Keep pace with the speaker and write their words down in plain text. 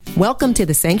Welcome to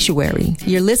The Sanctuary.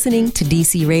 You're listening to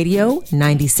DC Radio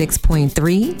 96.3,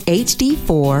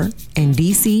 HD4, and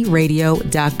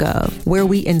DCRadio.gov, where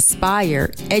we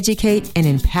inspire, educate, and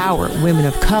empower women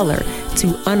of color to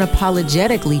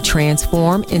unapologetically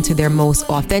transform into their most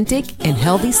authentic and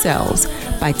healthy selves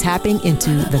by tapping into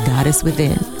the goddess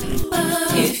within.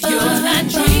 If you're not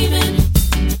dreaming,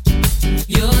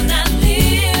 you're not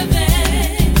living.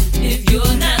 If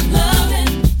you're not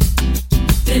loving,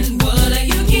 then what are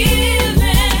you giving?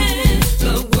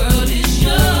 The world is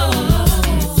yours.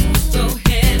 Go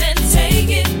ahead and take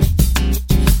it.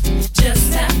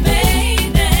 Just have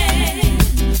faith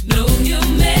and know you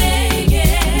make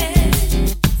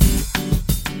it.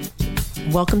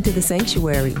 Welcome to The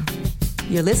Sanctuary.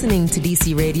 You're listening to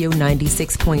DC Radio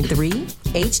 96.3,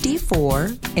 HD4,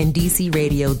 and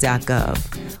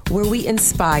DCRadio.gov, where we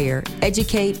inspire,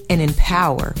 educate, and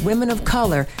empower women of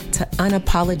color to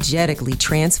unapologetically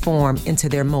transform into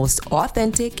their most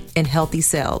authentic and healthy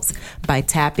selves by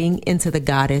tapping into the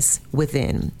goddess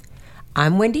within.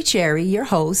 I'm Wendy Cherry, your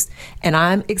host, and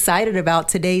I'm excited about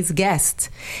today's guest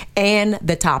and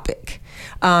the topic.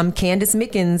 Candace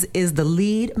Mickens is the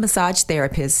lead massage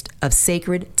therapist of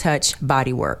Sacred Touch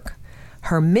Bodywork.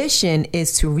 Her mission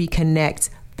is to reconnect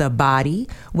the body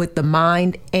with the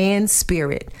mind and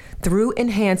spirit through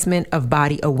enhancement of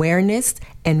body awareness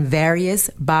and various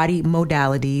body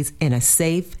modalities in a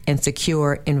safe and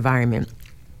secure environment.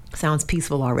 Sounds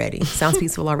peaceful already.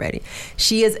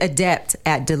 She is adept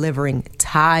at delivering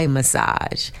Thai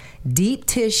massage, deep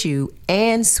tissue,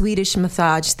 and Swedish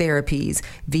massage therapies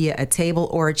via a table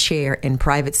or a chair in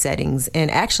private settings and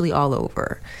actually all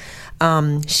over.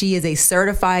 She is a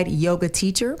certified yoga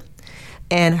teacher,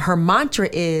 and her mantra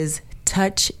is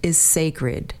touch is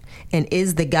sacred and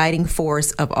is the guiding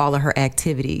force of all of her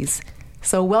activities.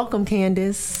 So welcome,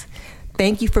 Candace.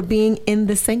 Thank you for being in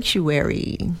the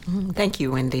sanctuary. Thank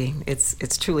you, Wendy.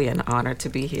 It's truly an honor to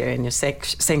be here in your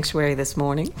sanctuary this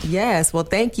morning. Yes, well,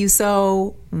 thank you.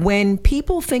 So when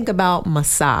people think about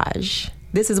massage,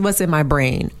 this is what's in my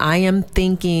brain. I am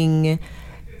thinking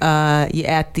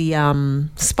at the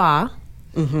spa.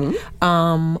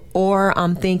 Mm-hmm. Or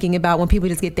I'm thinking about when people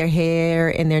just get their hair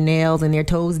and their nails and their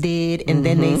toes did, and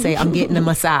then they say, I'm getting a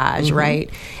massage, right?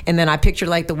 And then I picture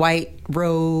like the white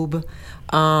robe.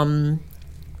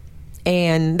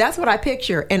 And that's what I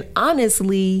picture. And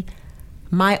honestly,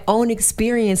 my own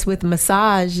experience with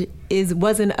massage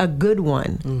wasn't a good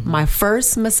one. Mm-hmm. My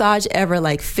first massage ever,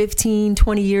 like 15,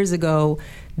 20 years ago,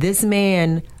 this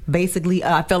man basically,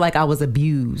 I felt like I was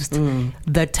abused.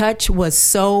 The touch was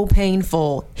so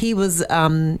painful. He was,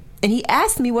 and he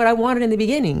asked me what I wanted in the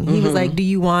beginning. He was like, do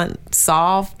you want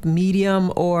soft,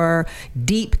 medium, or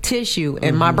deep tissue?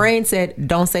 And my brain said,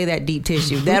 don't say that deep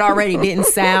tissue. That already didn't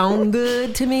sound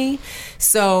good to me.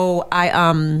 So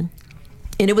and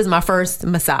it was my first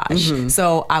massage.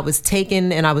 So I was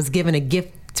taken and I was given a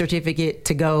gift certificate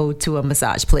to go to a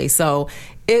massage place. So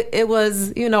it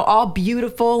was, all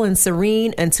beautiful and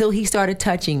serene until he started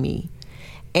touching me.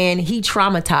 And he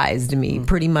traumatized me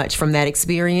pretty much from that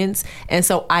experience. And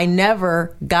so I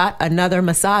never got another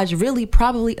massage really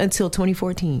probably until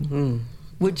 2014,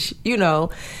 which,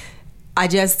 I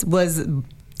just was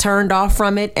turned off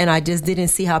from it. And I just didn't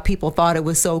see how people thought it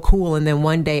was so cool. And then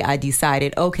one day I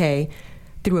decided, okay,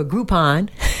 through a Groupon,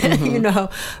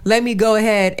 let me go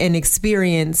ahead and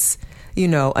experience,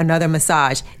 another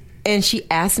massage. And she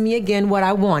asked me again what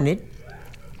I wanted.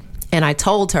 And I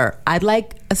told her, I'd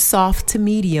like a soft to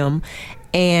medium.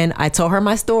 And I told her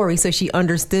my story so she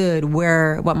understood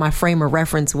what my frame of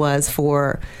reference was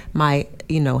for my,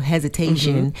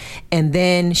 hesitation. And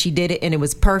then she did it and it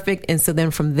was perfect. And so then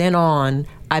from then on,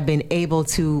 I've been able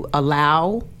to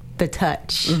allow the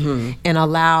touch and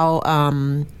allow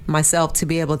myself to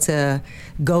be able to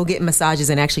go get massages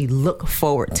and actually look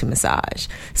forward to massage.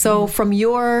 So from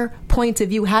your point of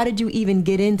view, how did you even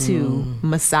get into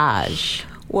massage?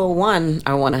 Well, one,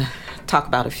 I want to talk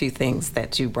about a few things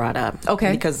that you brought up.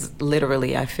 Okay. Because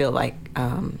literally I feel like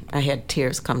I had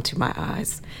tears come to my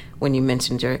eyes when you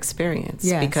mentioned your experience.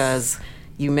 Yes. Because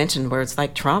you mentioned words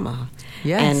like trauma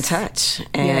and touch.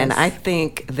 And I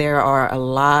think there are a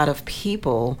lot of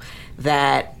people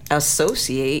that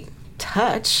associate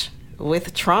touch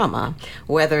with trauma,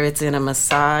 whether it's in a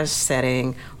massage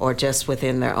setting or just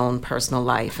within their own personal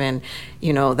life. And,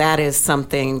 that is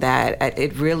something that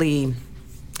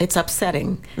it's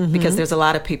upsetting because there's a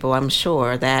lot of people, I'm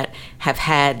sure, that have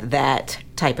had that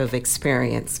type of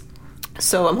experience.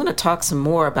 So I'm going to talk some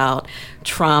more about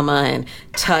trauma and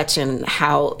touch and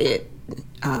how it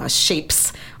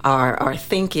shapes our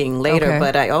thinking later. Okay.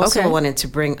 But I also wanted to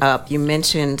bring up, you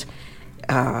mentioned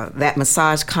that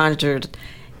massage conjured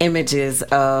images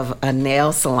of a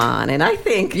nail salon. And I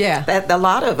think that a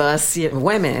lot of us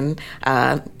women,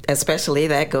 especially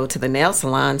that go to the nail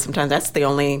salon, sometimes that's the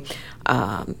only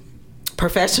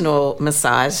professional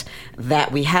massage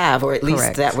that we have, or at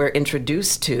least that we're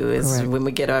introduced to, is when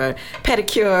we get our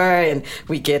pedicure and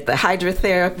we get the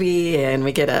hydrotherapy and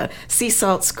we get a sea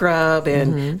salt scrub.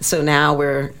 And so now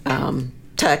we're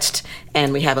touched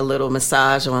and we have a little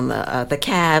massage on the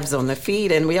calves, on the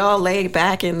feet, and we all lay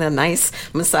back in the nice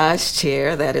massage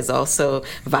chair that is also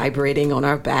vibrating on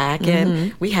our back,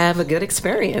 and we have a good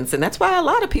experience. And that's why a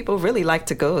lot of people really like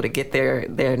to go to get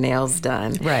their nails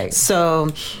done. Right. So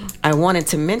I wanted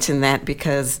to mention that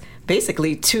because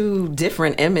basically 2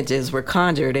 different images were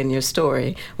conjured in your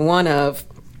story. One of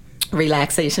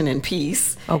relaxation and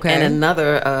peace, and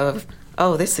another of,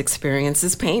 oh, this experience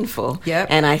is painful. Yep.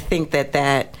 And I think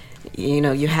that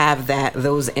you have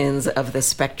those ends of the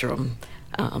spectrum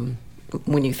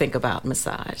when you think about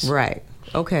massage. Right.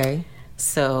 Okay.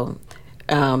 So,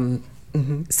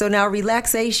 so now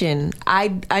relaxation.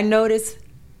 I noticed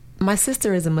my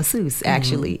sister is a masseuse,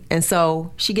 actually, and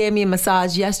so she gave me a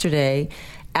massage yesterday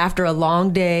after a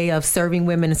long day of serving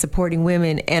women and supporting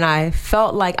women, and I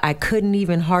felt like I couldn't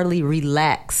even hardly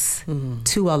relax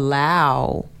to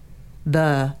allow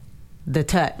the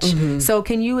touch. So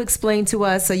can you explain to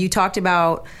us, so you talked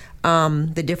about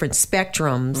the different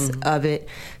spectrums of it.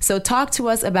 So talk to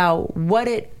us about what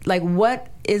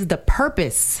is the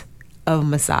purpose of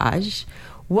massage?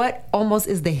 What almost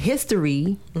is the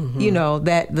history,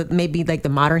 that maybe like the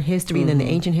modern history and then the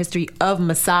ancient history of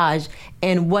massage,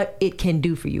 and what it can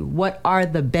do for you? What are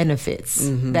the benefits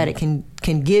that it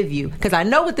can give you? Because I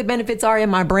know what the benefits are in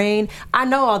my brain. I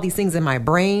know all these things in my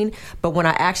brain, but when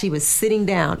I actually was sitting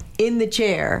down in the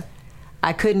chair,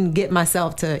 I couldn't get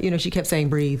myself to, she kept saying,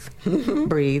 breathe,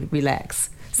 breathe, relax.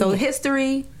 So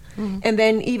history, and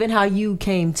then even how you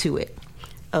came to it.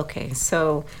 Okay,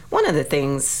 so one of the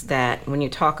things that when you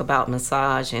talk about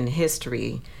massage and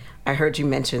history, I heard you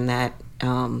mention that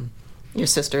your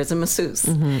sister is a masseuse.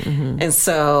 And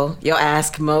so you'll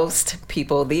ask most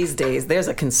people these days, there's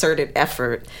a concerted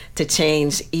effort to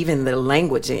change even the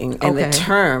languaging and the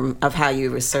term of how you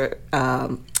refer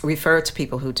to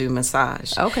people who do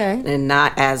massage. And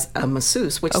not as a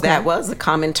masseuse, which that was a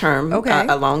common term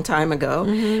a long time ago.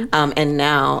 And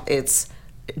now it's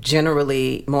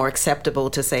generally more acceptable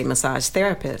to say massage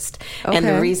therapist. And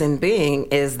the reason being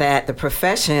is that the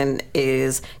profession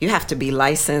is, you have to be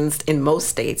licensed in most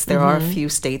states. There are a few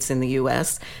states in the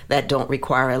U.S. that don't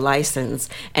require a license,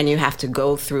 and you have to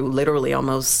go through literally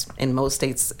almost, in most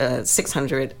states,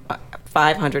 500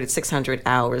 to 600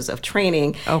 hours of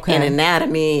training in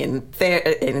anatomy,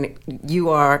 and you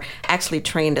are actually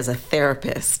trained as a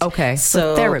therapist.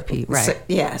 So therapy, right. So,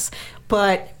 yes.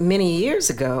 But many years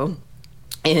ago,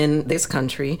 in this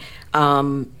country,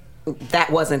 that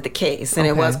wasn't the case, and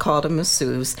it was called a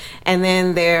masseuse. And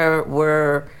then there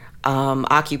were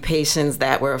occupations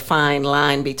that were a fine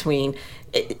line between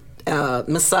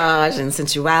massage and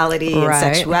sensuality and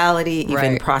sexuality,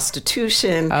 even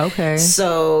prostitution.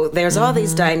 So there's all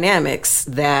these dynamics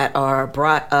that are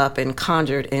brought up and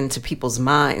conjured into people's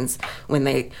minds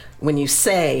when you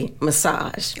say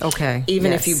massage.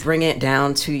 Even if you bring it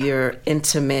down to your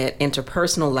intimate,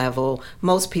 interpersonal level,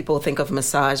 most people think of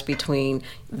massage between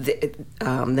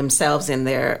themselves and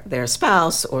their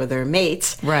spouse or their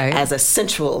mate as a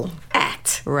sensual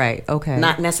act.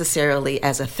 Not necessarily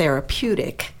as a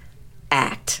therapeutic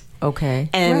act.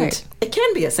 And it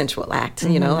can be a sensual act.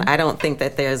 I don't think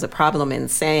that there's a problem in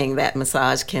saying that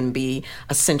massage can be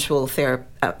a sensual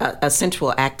a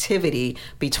sensual activity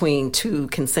between 2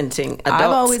 consenting adults.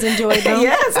 I've always enjoyed them.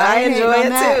 Yes, I enjoy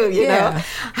it too. You know.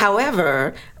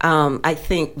 However, I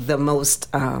think the most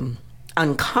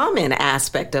uncommon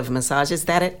aspect of massage is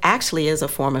that it actually is a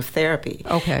form of therapy.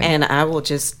 And I will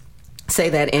just say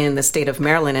that in the state of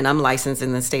Maryland, and I'm licensed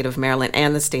in the state of Maryland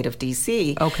and the state of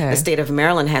D.C., the state of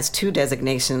Maryland has 2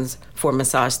 designations for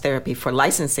massage therapy for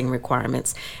licensing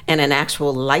requirements, and an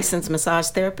actual licensed massage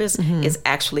therapist is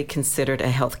actually considered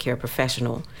a healthcare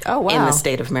professional in the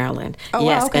state of Maryland.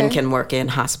 And can work in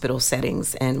hospital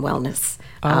settings and wellness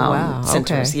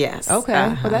centers.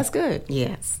 Well, that's good.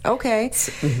 Yes.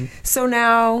 So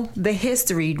now the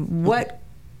history, what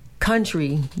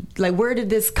country, like where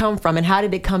did this come from, and how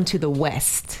did it come to the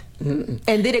West? And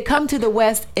did it come to the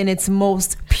West in its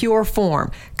most pure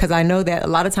form? Because I know that a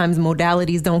lot of times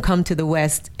modalities don't come to the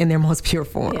West in their most pure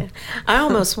form. I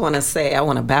almost want to say, I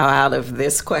want to bow out of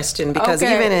this question, because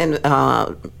even in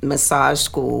massage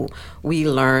school, we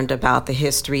learned about the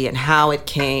history and how it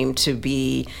came to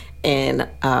be in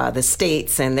the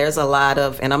States. And there's a lot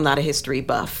of, and I'm not a history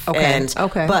buff,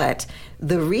 but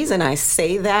the reason I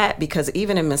say that, because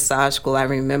even in massage school, I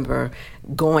remember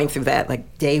going through that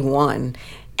like day one.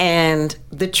 And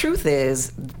the truth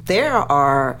is, there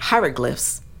are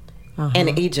hieroglyphs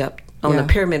in Egypt on the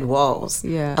pyramid walls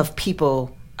of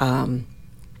people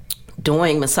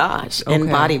doing massage and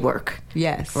body work.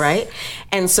 Yes. Right?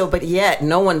 And so, but yet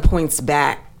no one points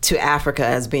back to Africa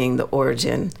as being the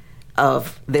origin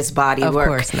of this body work.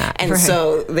 Of course not. And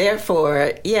so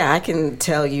therefore, I can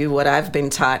tell you what I've been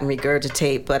taught and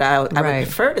regurgitate, but I would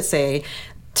prefer to say,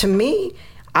 to me,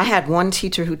 I had one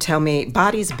teacher who tell me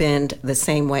bodies bend the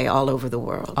same way all over the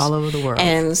world. All over the world.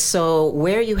 And so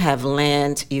where you have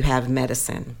land, you have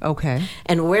medicine. Okay.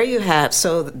 And where you have,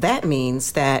 so that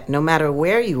means that no matter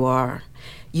where you are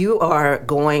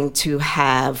going to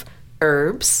have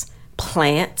herbs,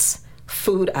 plants,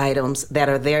 food items that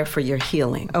are there for your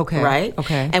healing. Okay. Right?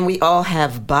 Okay. And we all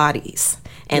have bodies.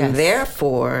 And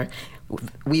therefore,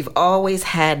 we've always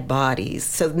had bodies.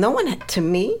 So no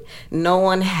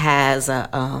one has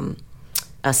a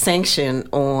sanction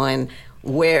on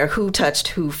who touched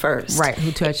who first. Right,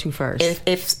 who touched who first.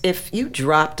 If you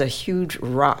dropped a huge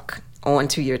rock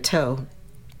onto your toe,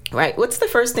 right, what's the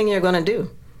first thing you're going to do?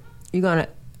 You're going to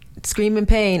scream in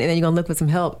pain, and then you're going to look for some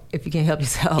help if you can't help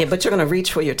yourself. Yeah, but you're going to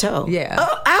reach for your toe. Yeah.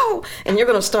 Oh, ow! And you're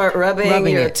going to start rubbing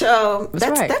your toe.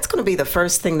 That's going to be the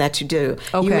first thing that you do.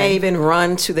 Okay. You may even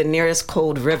run to the nearest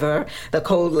cold river, the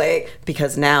cold lake,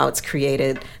 because now it's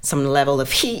created some level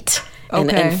of heat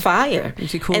and fire. You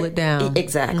should cool it down.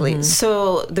 Exactly. Mm-hmm.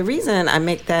 So the reason I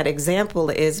make that example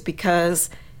is because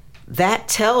that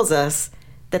tells us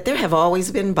that there have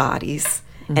always been bodies.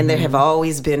 And there have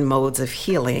always been modes of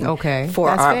healing for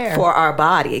our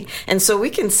body. And so we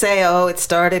can say, it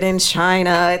started in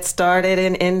China, it started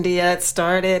in India, it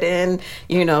started in,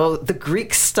 the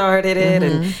Greeks started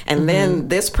it, and then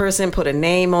this person put a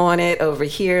name on it over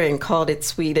here and called it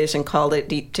Swedish and called it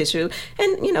deep tissue.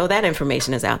 And, that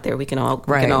information is out there. We can all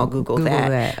Google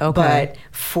that. Okay. But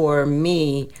for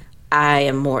me, I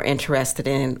am more interested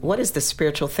in what is the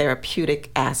spiritual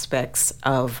therapeutic aspects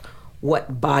of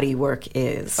what body work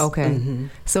is. Okay. Mm-hmm.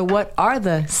 So what are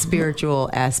the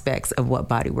spiritual aspects of what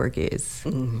body work is?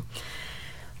 Mm-hmm.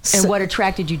 And what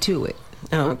attracted you to it?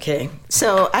 Okay.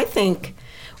 So I think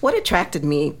what attracted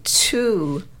me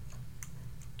to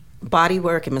body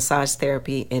work and massage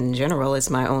therapy in general is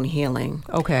my own healing.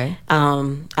 Okay.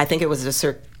 I think it was a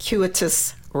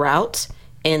circuitous route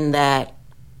in that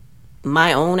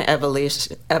my own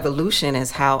evolution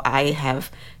is how I have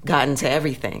gotten to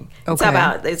everything.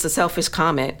 Okay. It's a selfish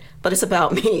comment, but it's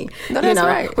about me. No, that's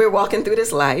right. We're walking through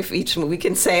this life. We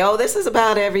can say, this is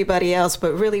about everybody else,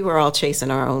 but really we're all chasing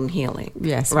our own healing.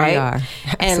 Yes, right? We are.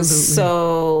 Absolutely. And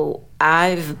so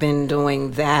I've been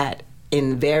doing that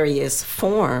in various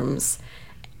forms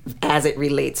as it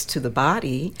relates to the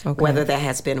body, whether that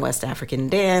has been West African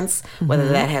dance, whether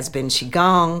that has been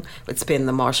Qigong, it's been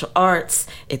the martial arts,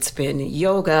 it's been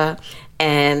yoga,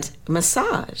 and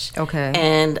massage. Okay.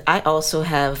 And I also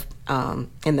have,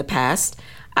 in the past,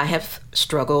 I have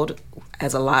struggled,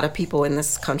 as a lot of people in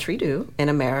this country do, in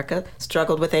America,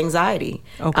 struggled with anxiety,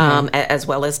 as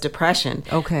well as depression.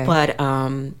 Okay. But,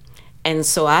 and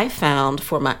so I found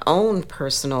for my own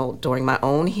during my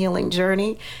own healing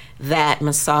journey, that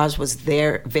massage was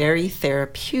very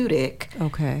therapeutic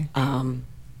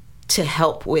to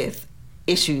help with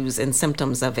issues and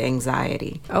symptoms of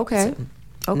anxiety. Okay.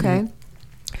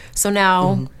 So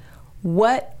now,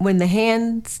 when the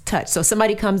hands touch, so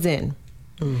somebody comes in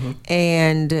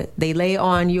and they lay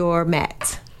on your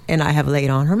mat, and I have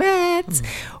laid on her mat,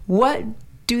 what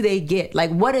do they get? Like,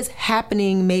 what is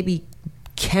happening maybe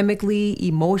chemically,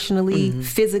 emotionally,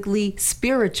 physically,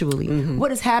 spiritually?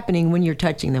 What is happening when you're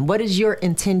touching them? What is your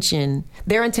intention?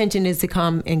 Their intention is to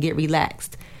come and get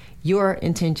relaxed. Your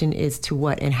intention is to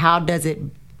what? And how does it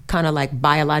kind of like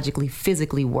biologically,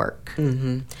 physically work?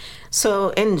 So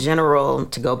in general,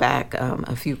 to go back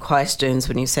a few questions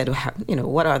when you said,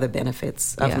 what are the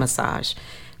benefits of massage?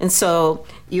 And so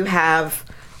you have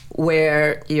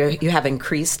where you have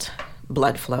increased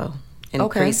blood flow.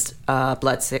 Increased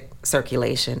blood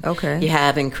circulation. Okay. You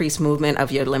have increased movement of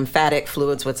your lymphatic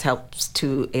fluids, which helps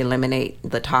to eliminate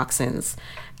the toxins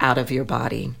out of your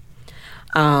body.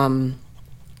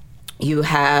 You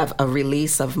have a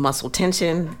release of muscle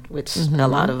tension, which a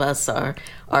lot of us are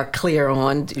clear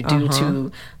on due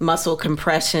to muscle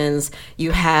compressions.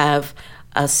 You have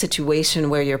a situation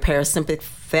where your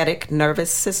parasympathetic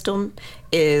nervous system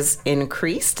is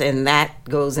increased, and that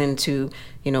goes into,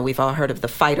 we've all heard of the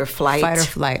fight or flight. Fight or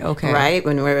flight, okay. Right?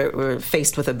 When we're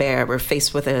faced with a bear, we're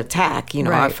faced with an attack,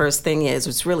 our first thing is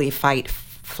it's really fight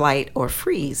flight, or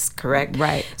freeze, correct?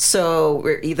 Right. So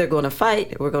we're either going to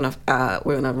fight, we're going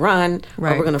to run,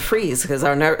 right. or we're going to freeze because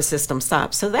our nervous system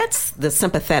stops. So that's the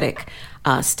sympathetic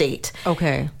state.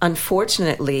 Okay.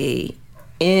 Unfortunately,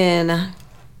 in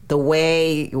the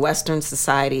way Western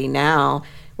society now,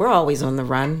 we're always on the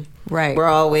run. Right.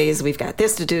 We've got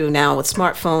this to do now with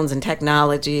smartphones and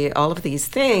technology, all of these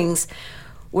things.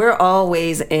 We're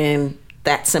always in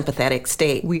that sympathetic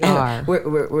state. We are.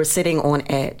 We're sitting on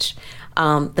edge.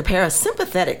 The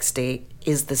parasympathetic state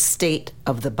is the state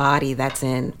of the body that's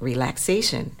in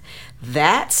relaxation.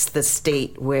 That's the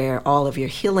state where all of your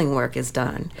healing work is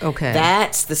done. Okay.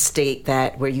 That's the state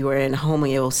where you are in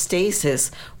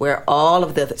homeostasis, where all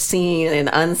of the seen and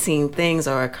unseen things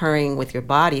are occurring with your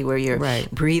body, where your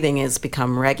breathing has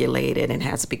become regulated and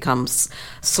has become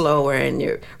slower, and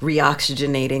you're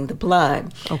reoxygenating the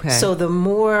blood. Okay. So the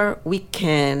more we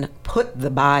can put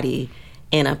the body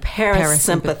in a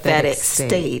parasympathetic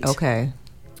state, okay,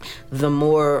 the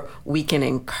more we can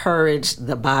encourage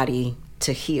the body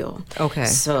to heal. Okay.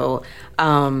 So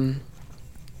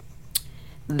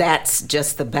that's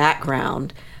just the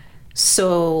background.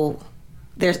 So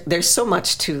there's so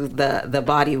much to the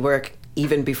body work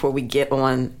even before we get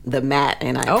on the mat,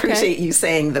 and I appreciate you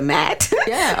saying the mat.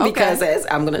 Yeah, okay. Because as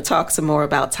I'm going to talk some more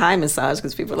about Thai massage,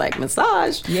 because people are like,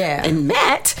 massage, and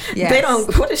mat. Yes. They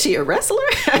don't. What is she, a wrestler?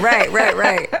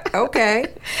 Right. Okay.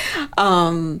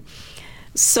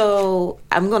 So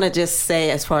I'm going to just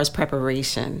say, as far as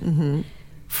preparation,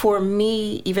 for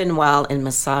me, even while in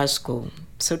massage school,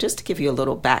 so just to give you a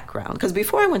little background, because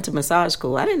before I went to massage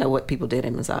school, I didn't know what people did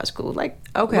in massage school. Like,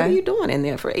 what are you doing in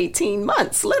there for 18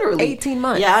 months, literally? 18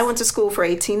 months? Yeah, I went to school for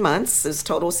 18 months. It's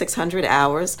total 600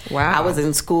 hours. Wow. I was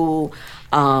in school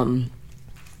all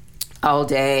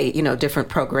day. Different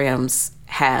programs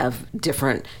have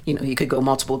different, you could go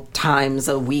multiple times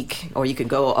a week or you could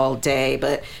go all day,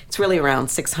 but it's really around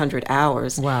 600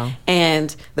 hours. Wow.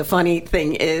 And the funny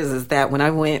thing is that when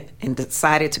I went and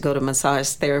decided to go to massage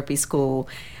therapy school,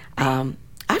 I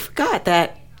forgot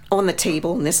that on the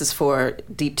table, and this is for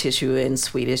deep tissue in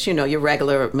Swedish, your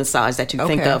regular massage that you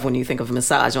think of when you think of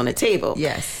massage on a table.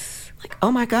 Yes. Like,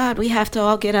 oh my God, we have to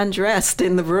all get undressed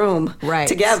in the room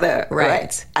together.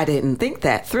 Right. I didn't think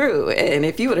that through. And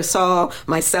if you would have saw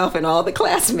myself and all the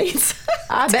classmates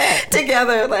I bet.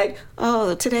 together, like,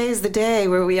 oh, today's the day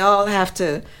where we all have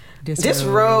to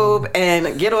disrobe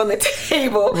and get on the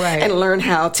table and learn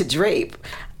how to drape.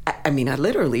 I mean, I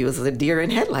literally was a deer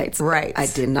in headlights. Right. I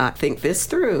did not think this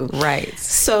through. Right.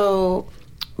 So,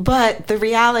 but the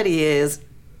reality is,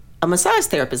 a massage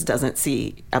therapist doesn't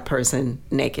see a person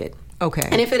naked. Okay.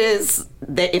 And if it is,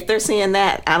 if they're seeing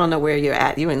that, I don't know where you're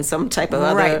at. You're in some type of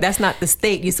other... Right. That's not the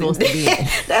state you're supposed to be in.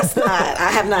 That's not. I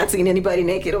have not seen anybody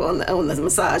naked on the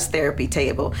massage therapy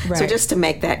table. Right. So just to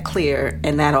make that clear,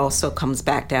 and that also comes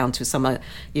back down to some of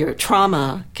your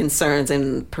trauma concerns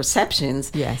and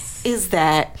perceptions. Yes. Is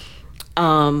that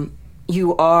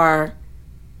you are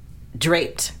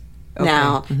draped. Okay.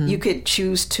 Now, you could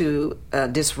choose to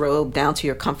disrobe down to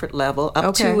your comfort level,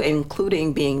 up to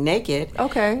including being naked.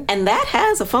 Okay. And that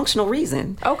has a functional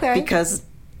reason. Okay. Because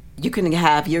you can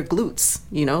have your glutes,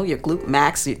 your glute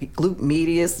max, your glute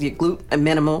medius, your glute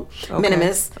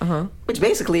minimus, which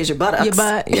basically is your buttocks. Your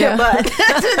butt, Your butt.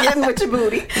 Getting with your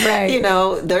booty. Right.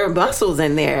 There are muscles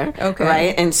in there. Okay.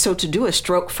 Right? And so to do a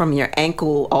stroke from your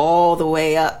ankle all the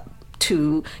way up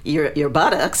to your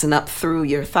buttocks and up through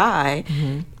your thigh,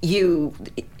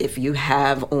 if you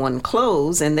have on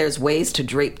clothes, and there's ways to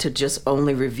drape to just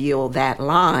only reveal that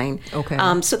line. Okay.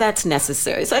 So that's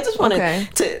necessary. So I just wanted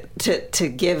to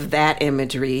give that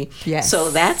imagery. Yes. So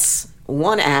that's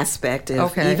one aspect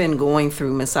of even going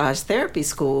through massage therapy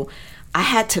school. I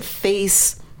had to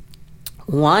face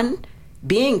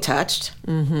being touched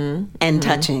and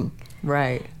touching.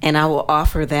 Right. And I will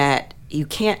offer that you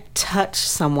can't touch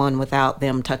someone without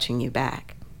them touching you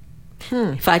back.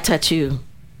 If I touch you,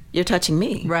 you're touching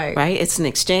me. Right. Right? It's an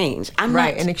exchange. An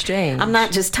exchange. I'm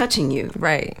not just touching you.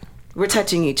 Right. We're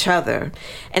touching each other.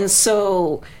 And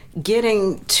so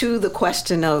getting to the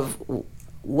question of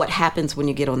what happens when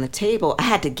you get on the table, I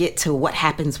had to get to what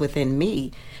happens within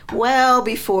me well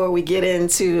before we get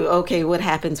into, what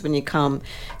happens when you come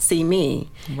see me.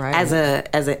 Right. As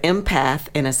an empath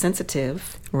and a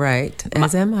sensitive. Right.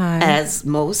 As am I. As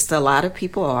a lot of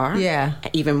people are. Yeah.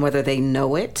 Even whether they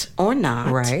know it or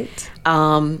not. Right.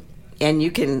 And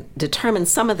you can determine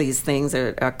some of these things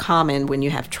are common when you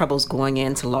have troubles going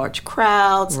into large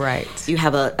crowds. Right. You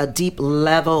have a deep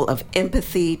level of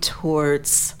empathy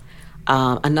towards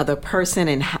another person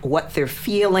and what they're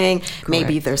feeling. Correct.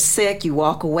 Maybe they're sick. You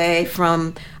walk away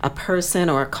from a person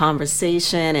or a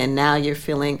conversation, and now you're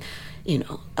feeling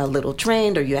a little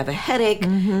drained or you have a headache,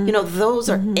 those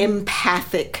are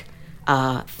empathic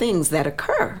things that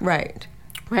occur. Right.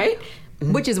 Right?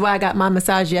 Which is why I got my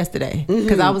massage yesterday,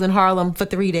 because I was in Harlem for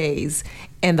 3 days,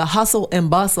 and the hustle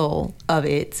and bustle of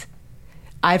it,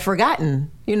 I've forgotten.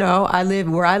 Where I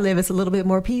live, it's a little bit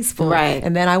more peaceful. Right.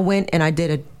 And then I went and I did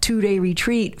a 2-day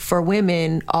retreat for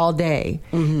women all day.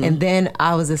 And then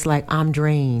I was just like, I'm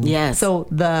drained. Yes. So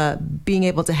the being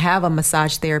able to have a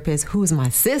massage therapist who's my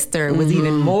sister was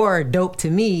even more dope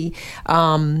to me.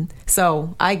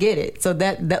 So I get it. So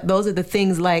that those are the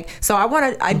things so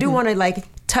I do want to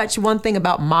touch one thing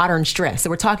about modern stress. So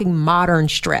we're talking modern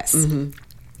stress.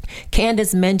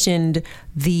 Candace mentioned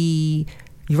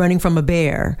running from a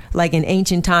bear. Like in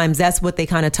ancient times, that's what they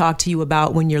kind of talk to you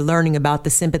about when you're learning about the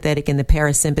sympathetic and the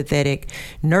parasympathetic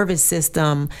nervous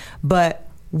system. But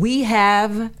we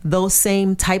have those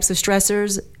same types of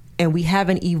stressors, and we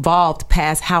haven't evolved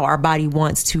past how our body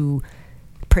wants to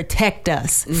protect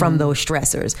us from those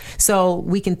stressors. So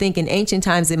we can think in ancient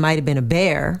times it might have been a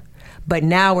bear, but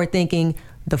now we're thinking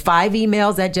the 5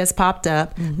 emails that just popped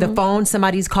up, the phone,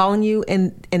 somebody's calling you,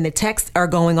 and the texts are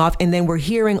going off, and then we're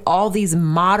hearing all these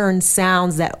modern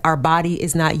sounds that our body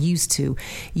is not used to.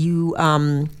 You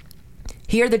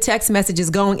hear the text messages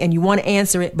going and you want to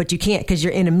answer it, but you can't because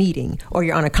you're in a meeting or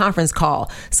you're on a conference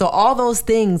call. So all those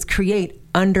things create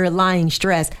underlying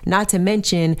stress, not to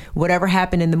mention whatever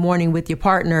happened in the morning with your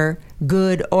partner,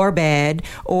 good or bad,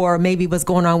 or maybe what's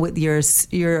going on with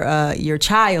your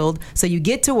child. So you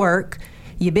get to work.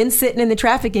 You've been sitting in the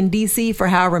traffic in D.C. for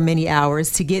however many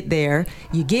hours to get there.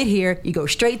 You get here, you go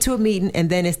straight to a meeting,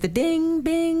 and then it's the ding,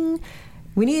 bing.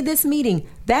 We need this meeting.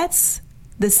 That's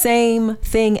the same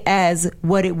thing as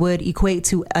what it would equate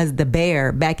to as the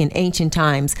bear back in ancient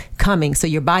times coming. So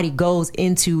your body goes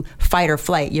into fight or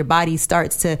flight. Your body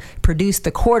starts to produce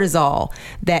the cortisol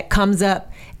that comes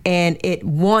up, and it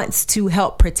wants to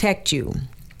help protect you.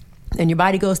 And your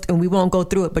body goes, and we won't go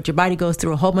through it, but your body goes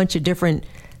through a whole bunch of different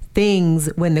things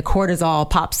when the cortisol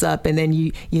pops up, and then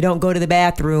you don't go to the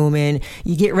bathroom and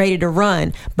you get ready to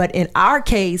run. But in our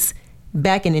case,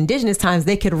 back in indigenous times,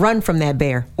 they could run from that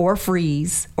bear or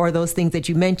freeze or those things that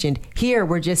you mentioned. Here,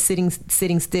 we're just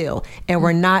sitting still, and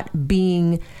we're not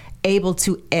being able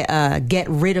to get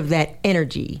rid of that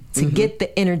energy, to get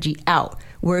the energy out.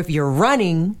 Where if you're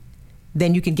running,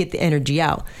 then you can get the energy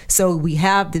out. So we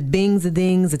have the bings, the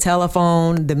dings, the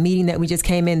telephone, the meeting that we just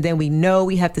came in. Then we know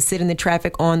we have to sit in the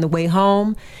traffic on the way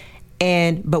home,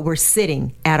 but we're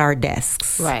sitting at our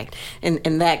desks. Right.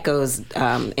 And that goes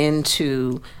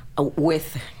into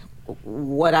with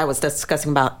what I was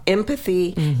discussing about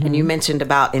empathy, and you mentioned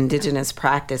about indigenous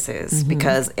practices,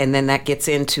 and then that gets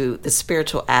into the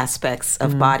spiritual aspects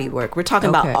of body work. We're talking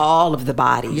about all of the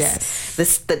bodies. Yes.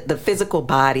 The physical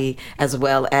body as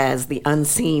well as the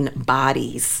unseen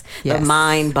bodies, yes. the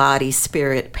mind, body,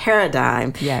 spirit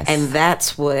paradigm. Yes. And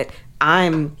that's what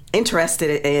I'm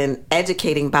interested in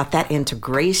educating about, that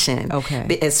integration,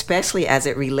 especially as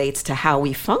it relates to how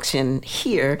we function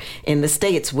here in the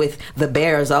States with the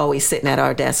bears always sitting at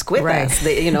our desk with us.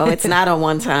 It's not a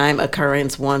one-time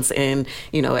occurrence once in,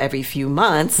 every few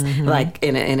months, like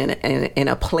in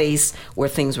a place where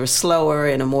things were slower,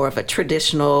 in a more of a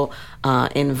traditional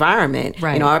environment.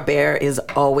 Right. Our bear is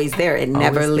always there. It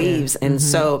never leaves. And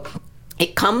so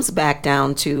it comes back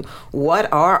down to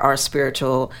what are our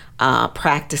spiritual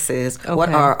practices, what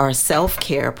are our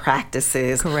self-care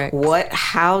practices, correct.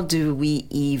 How do we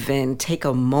even take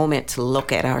a moment to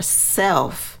look at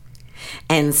ourselves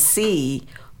and see,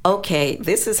 okay,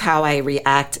 this is how I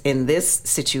react in this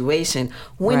situation.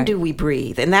 When do we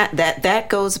breathe? And that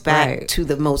goes back to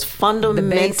the most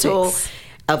fundamental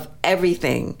of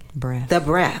everything, breath. The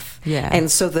breath. Yeah. And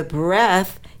so the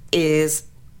breath is,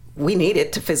 we need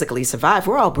it to physically survive.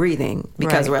 We're all breathing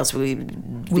because or else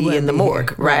we'd be in the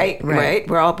morgue, right?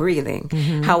 We're all breathing.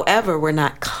 However, we're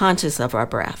not conscious of our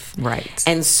breath. Right.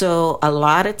 And so a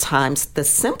lot of times the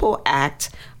simple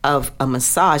act of a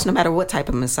massage, no matter what type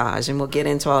of massage, and we'll get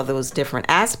into all those different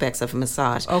aspects of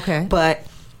massage. Okay. But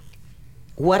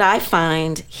what I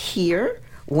find here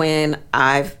when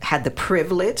I've had the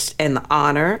privilege and the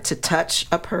honor to touch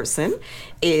a person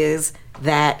is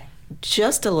that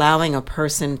just allowing a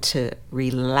person to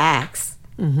relax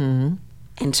and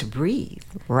to breathe.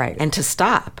 Right. And to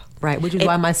stop. Right, which is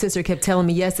why my sister kept telling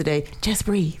me yesterday, just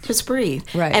breathe. Just breathe.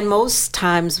 Right. And most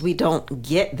times we don't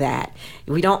get that.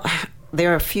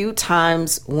 There are a few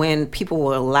times when people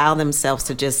will allow themselves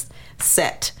to just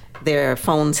set their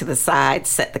phone to the side,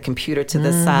 set the computer to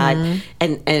the side,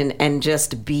 and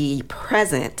just be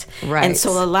present. Right. And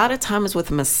so a lot of times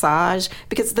with massage,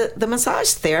 because the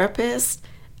massage therapist,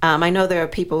 I know there are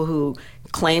people who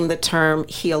claim the term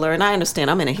healer, and I understand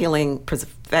I'm in a healing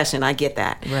profession. I get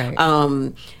that.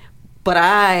 Right. But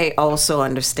I also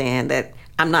understand that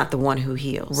I'm not the one who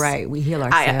heals. Right. We heal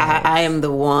ourselves. I am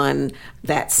the one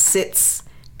that sits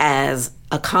as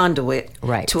a conduit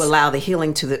to allow the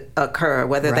healing to occur,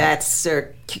 whether that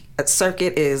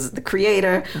circuit is the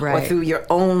creator or through your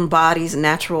own body's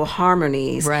natural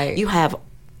harmonies. Right.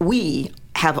 We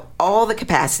have all the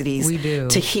capacities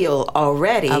to heal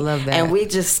already. I love that. And we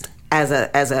just, as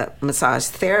a massage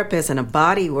therapist and a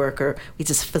body worker, we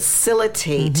just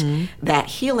facilitate that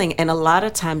healing. And a lot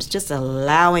of times just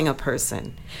allowing a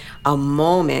person a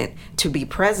moment to be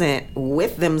present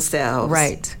with themselves.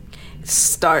 Right.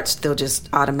 They'll just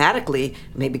automatically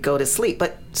maybe go to sleep.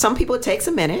 But some people, it takes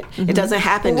a minute. It doesn't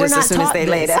happen just as soon as they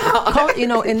lay down.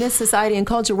 In this society and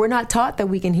culture, we're not taught that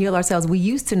we can heal ourselves. We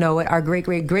used to know it. Our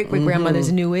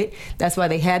great-great-great-grandmothers knew it. That's why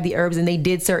they had the herbs and they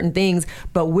did certain things.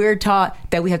 But we're taught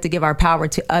that we have to give our power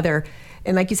to other,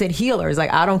 and like you said, healers.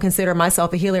 Like, I don't consider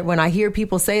myself a healer. When I hear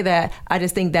people say that, I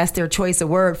just think that's their choice of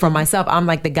word. For myself, I'm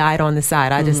like the guide on the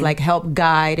side. I just like help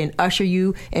guide and usher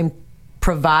you and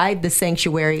provide the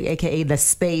sanctuary, aka the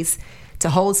space, to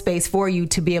hold space for you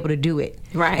to be able to do it.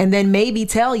 Right. And then maybe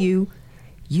tell you,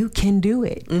 you can do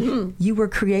it. You were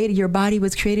created, your body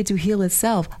was created to heal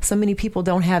itself. So many people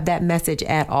don't have that message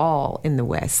at all in the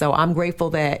West. So I'm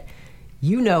grateful that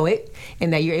you know it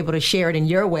and that you're able to share it in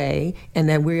your way, and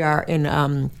that we are in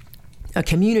a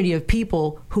community of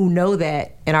people who know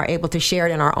that and are able to share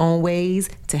it in our own ways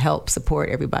to help support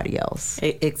everybody else.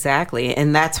 Exactly.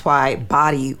 And that's why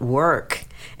body work,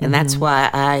 and that's why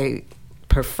I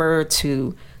prefer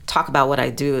to talk about what I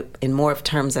do in more of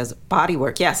terms as body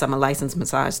work. Yes, I'm a licensed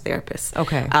massage therapist.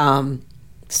 Okay.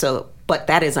 But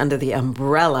that is under the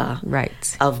umbrella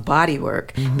of body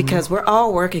work, because we're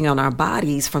all working on our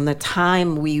bodies from the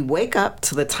time we wake up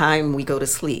to the time we go to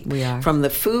sleep. We are. From the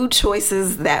food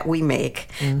choices that we make,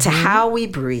 to how we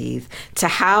breathe, to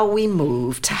how we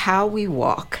move, to how we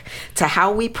walk, to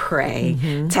how we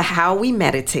pray, to how we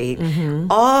meditate.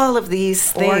 All of these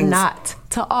things. Or not.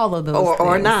 To all of those things.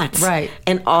 Or not. Right.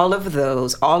 And all of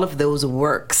those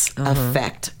works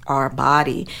affect our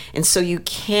body. And so you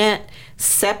can't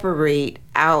separate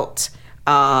out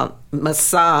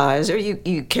massage, or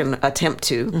you can attempt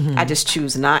to. I just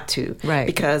choose not to. Right.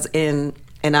 Because and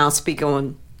I'll speak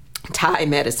on Thai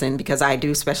medicine, because I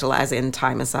do specialize in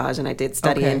Thai massage, and I did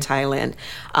study in Thailand.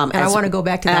 And I want to go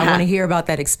back to that. I want to hear about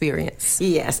that experience.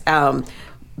 Yes.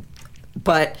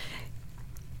 But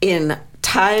in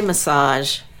Thai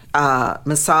massage,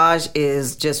 massage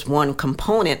is just one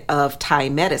component of Thai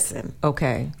medicine.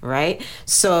 Okay. Right?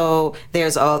 So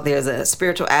there's a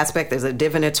spiritual aspect, there's a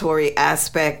divinatory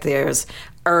aspect, there's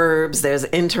herbs, there's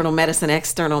internal medicine,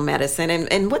 external medicine,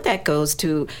 and what that goes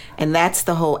to, and that's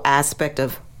the whole aspect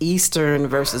of Eastern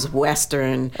versus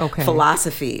Western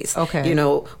philosophies. Okay.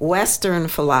 Western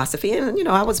philosophy, and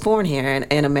I was born here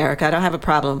in America. I don't have a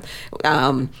problem.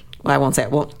 I won't say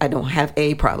I don't have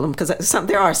a problem, because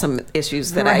there are some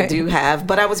issues that I do have,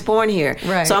 but I was born here.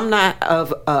 Right. So I'm not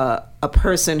of a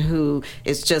person who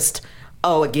is just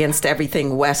against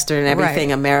everything Western,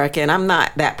 everything American. I'm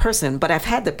not that person, but I've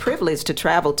had the privilege to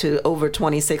travel to over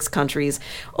 26 countries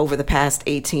over the past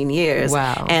 18 years.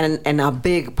 Wow. And a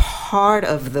big part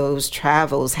of those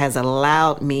travels has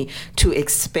allowed me to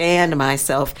expand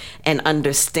myself and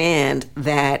understand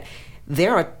that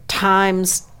there are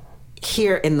times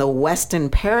here in the Western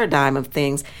paradigm of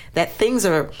things that things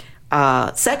are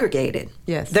segregated.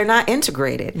 Yes. They're not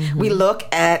integrated. We look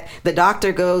at, the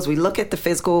doctor goes, we look at the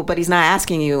physical, but he's not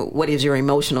asking you, what is your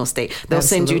emotional state? They'll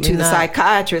send you to the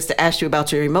psychiatrist to ask you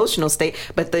about your emotional state,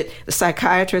 but the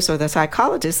psychiatrist or the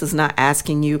psychologist is not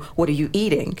asking you, what are you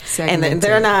eating? Segmented. And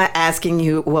they're not asking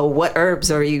you, well, what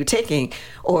herbs are you taking?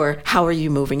 Or how are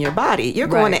you moving your body? You're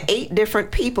going to 8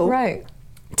 different people. Right.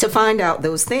 To find out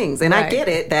those things. And I get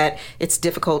it that it's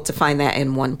difficult to find that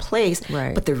in one place.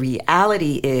 Right. But the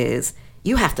reality is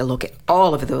you have to look at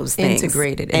all of those things.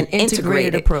 An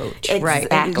integrated approach. Exactly.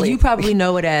 Right. And you probably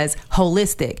know it as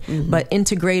holistic, but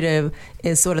integrative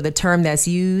is sort of the term that's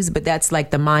used, but that's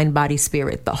like the mind, body,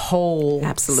 spirit, the whole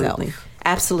self.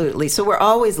 Absolutely. So we're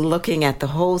always looking at the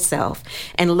whole self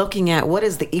and looking at what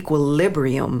is the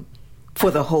equilibrium for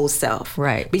the whole self,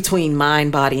 between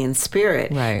mind, body, and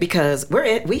spirit, because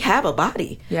we have a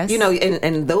body, and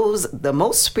the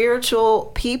most spiritual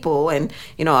people, and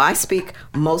I speak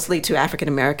mostly to African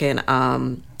American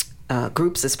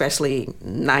groups, especially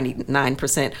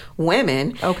 99%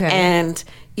 women, and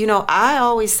I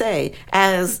always say,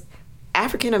 as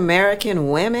African American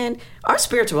women, our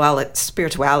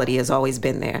spirituality has always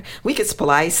been there. We could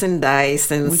splice and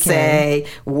dice and say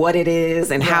what it is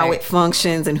and how it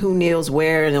functions and who kneels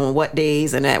where and on what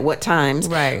days and at what times.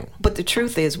 Right. But the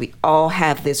truth is, we all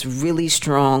have this really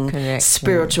strong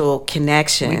spiritual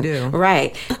connection. We do.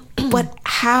 Right. But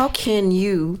how can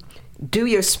you do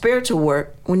your spiritual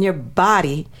work when your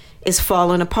body is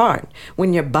falling apart,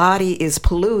 when your body is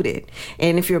polluted?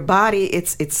 And if your body,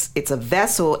 it's a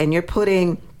vessel, and you're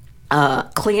putting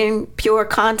clean, pure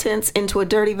contents into a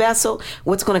dirty vessel,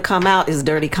 what's going to come out is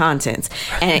dirty contents.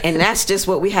 And that's just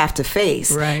what we have to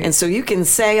face. Right. And so you can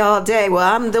say all day,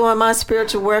 well, I'm doing my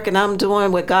spiritual work and I'm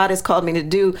doing what God has called me to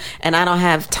do, and I don't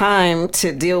have time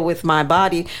to deal with my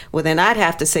body. Well, then I'd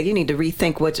have to say you need to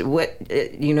rethink what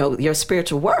your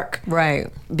spiritual work.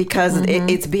 Right. Because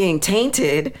it's being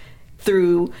tainted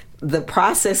through the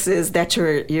processes that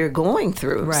you're going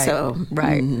through. Right. So,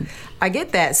 I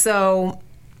get that. So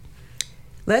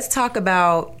let's talk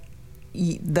about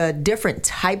the different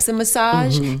types of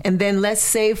massage, and then let's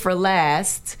say for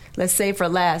last,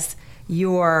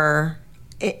 your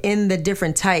in the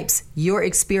different types, your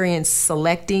experience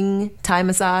selecting Thai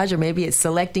massage, or maybe it's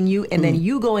selecting you, and then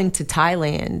you going to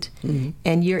Thailand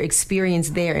and your experience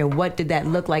there, and what did that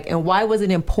look like, and why was it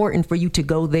important for you to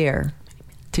go there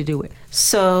to do it?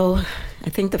 So I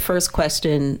think the first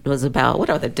question was about what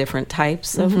are the different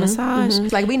types of massage?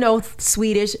 Like, we know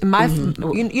Swedish.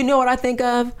 You know what I think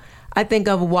of? I think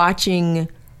of watching,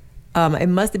 it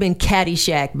must have been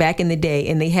Caddyshack back in the day,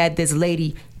 and they had this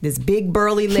lady, this big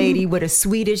burly lady with a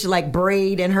Swedish like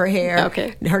braid in her hair.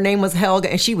 Okay. Her name was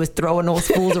Helga, and she was throwing those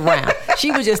fools around. She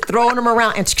was just throwing them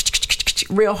around and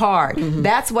real hard.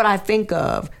 That's what I think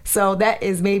of. So that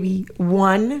is maybe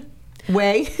one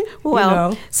way.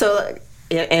 Well, so,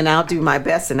 and I'll do my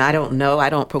best, and I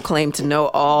don't proclaim to know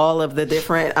all of the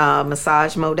different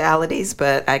massage modalities,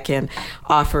 but I can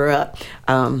offer up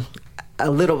a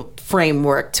little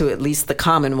framework to at least the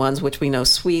common ones, which we know: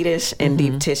 Swedish and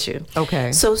deep tissue.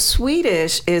 Okay. So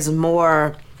Swedish is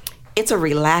more, it's a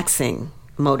relaxing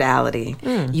modality.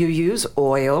 You use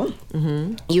oil.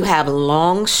 You have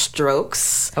long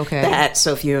strokes. Okay.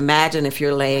 So if you imagine, if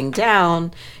you're laying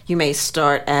down, you may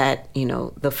start at,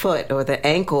 the foot or the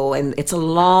ankle, and it's a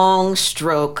long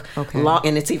stroke. Okay.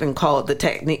 And it's even called, the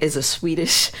technique is a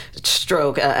Swedish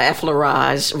stroke,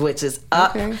 effleurage, which is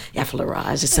up. Okay.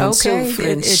 Effleurage. It sounds so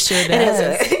French. It sure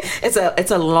does.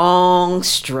 It's a long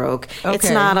stroke. Okay. It's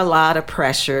not a lot of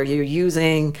pressure. You're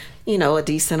using, a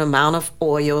decent amount of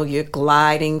oil. You're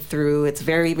gliding through. It's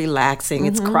very relaxing.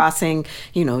 It's crossing,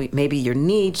 maybe your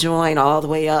knee joint all the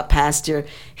way up past your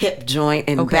hip joint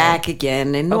and back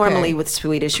again. And normally with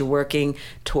Swedish, you're working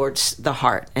towards the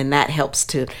heart, and that helps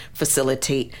to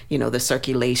facilitate, the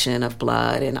circulation of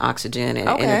blood and oxygen and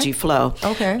energy flow.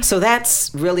 Okay. So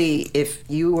that's really, if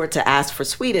you were to ask for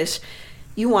Swedish,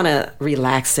 you want a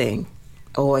relaxing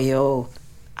oil.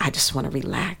 I just want to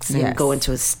relax and go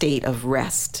into a state of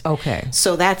rest. Okay.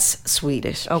 So that's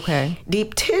Swedish. Okay.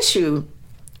 Deep tissue.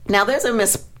 Now, there's a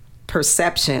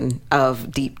misperception of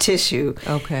deep tissue.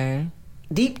 Okay.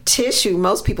 Deep tissue,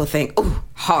 most people think, oh,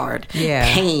 hard,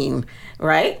 pain,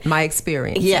 right? My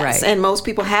experience. Yes, right. and most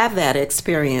people have that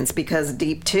experience because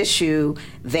deep tissue,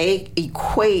 they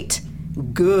equate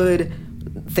good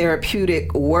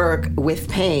therapeutic work with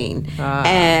pain.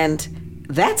 And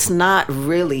that's not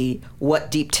really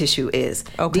what deep tissue is.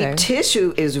 Okay. Deep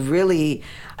tissue is really,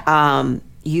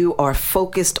 you are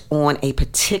focused on a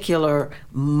particular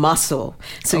muscle.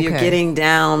 So you're getting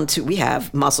down to, we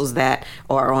have muscles that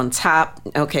are on top.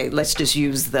 Okay, let's just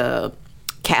use the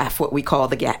calf, what we call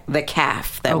the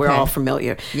calf that we're all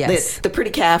familiar. Yes. The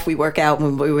pretty calf we work out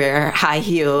when we wear high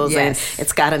heels, and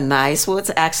it's got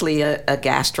it's actually a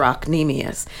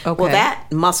gastrocnemius. Okay. Well, that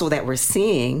muscle that we're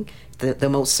seeing, the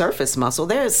most surface muscle,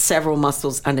 there's several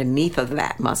muscles underneath of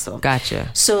that muscle.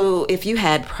 Gotcha. So if you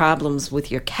had problems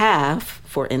with your calf,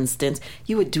 for instance,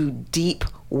 you would do deep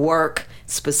work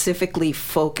specifically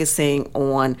focusing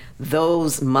on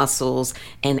those muscles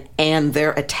and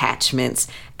their attachments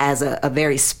as a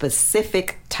very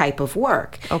specific type of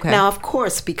work. Okay. Now, of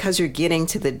course, because you're getting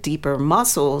to the deeper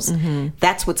muscles,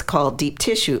 that's what's called deep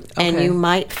tissue. And you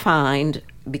might find,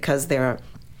 because there are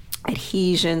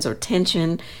adhesions or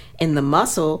tension in the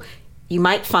muscle, you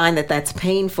might find that that's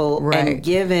painful. Right. And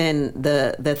given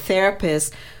the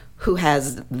therapist who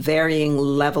has varying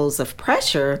levels of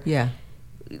pressure,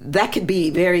 that could be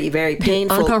very, very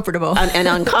painful. Uncomfortable. And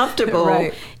uncomfortable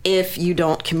Right. if you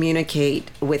don't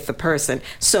communicate with the person.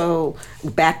 So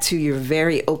back to your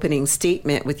very opening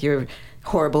statement with your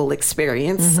horrible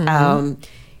experience.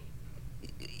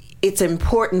 it's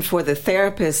important for the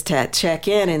therapist to check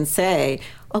in and say,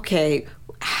 okay,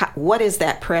 what is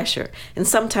that pressure? And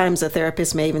sometimes a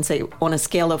therapist may even say, on a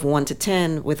scale of 1 to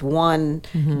 10, with 1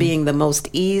 being the most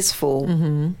easeful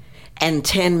and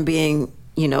 10 being,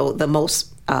 the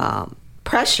most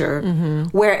pressure,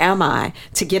 where am I?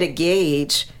 To get a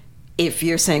gauge, if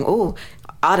you're saying, oh,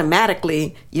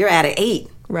 automatically you're at an 8.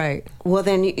 Right. Well,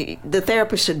 then the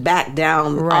therapist should back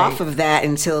down off of that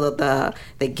until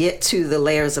they get to the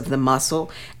layers of the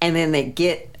muscle, and then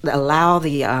allow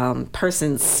the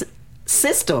person's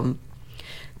system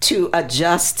to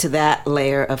adjust to that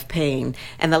layer of pain.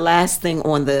 And the last thing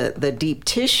on the deep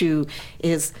tissue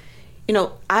is,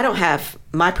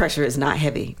 my pressure is not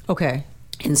heavy. Okay.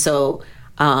 And so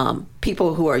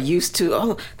people who are used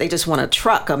to, they just want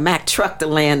a Mack truck to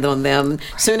land on them.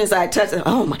 As soon as I touch it,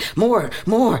 more,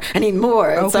 I need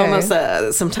more. Okay. It's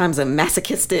almost sometimes a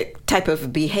masochistic type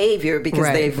of behavior because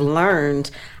they've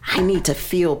learned, I need to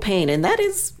feel pain. And that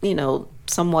is,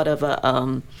 somewhat of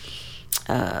a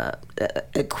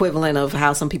equivalent of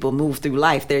how some people move through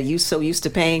life. They're so used to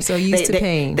pain.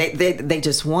 They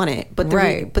just want it. But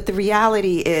the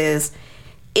reality is,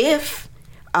 if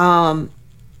I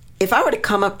were to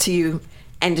come up to you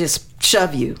and just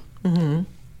shove you,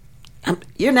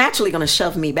 you're naturally going to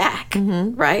shove me back,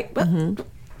 right? But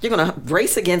you're going to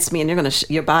brace against me, and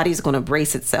your body's going to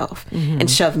brace itself and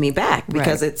shove me back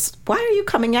because it's, why are you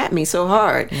coming at me so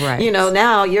hard? Right.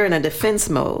 Now you're in a defense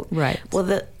mode. Right. Well,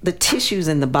 the tissues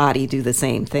in the body do the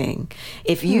same thing.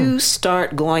 If you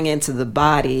start going into the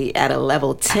body at a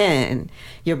level 10,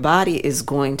 your body is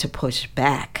going to push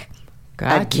back.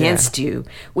 Gotcha. Against you,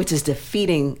 which is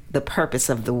defeating the purpose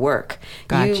of the work.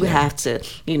 Gotcha. You have to,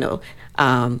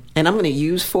 and I'm going to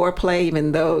use foreplay,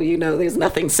 even though, there's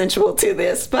nothing sensual to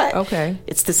this, but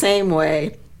it's the same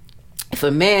way. If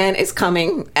a man is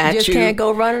coming at you, can't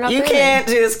go running up. You can't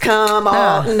just come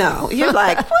no. You're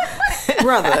like, what?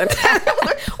 Brother,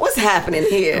 what's happening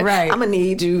here? Right. I'm gonna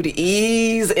need you to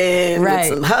ease in with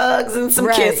some hugs and some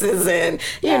kisses, and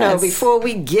before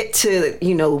we get to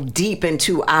deep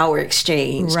into our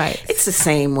exchange. Right. It's the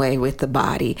same way with the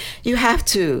body. You have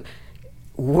to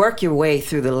work your way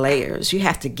through the layers. You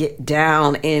have to get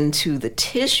down into the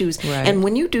tissues, and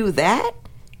when you do that,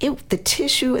 the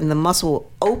tissue and the muscle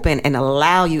will open and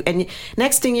allow you. And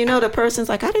next thing you know, the person's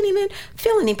like, I didn't even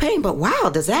feel any pain, but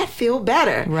wow, does that feel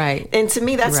better? Right. And to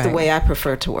me, that's the way I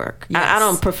prefer to work. Yes. I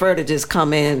don't prefer to just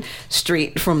come in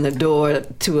straight from the door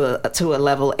to a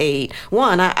level 8.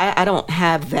 One, I don't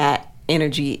have that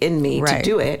energy in me to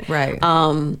do it. Right.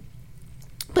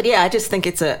 But yeah, I just think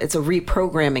it's a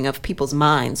reprogramming of people's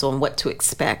minds on what to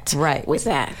expect with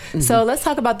that. Mm-hmm. So let's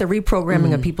talk about the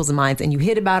reprogramming of people's minds. And you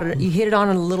hit it on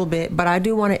a little bit, but I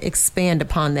do want to expand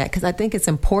upon that because I think it's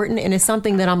important and it's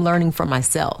something that I'm learning for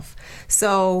myself.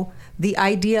 So the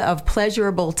idea of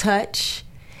pleasurable touch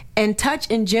and touch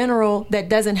in general that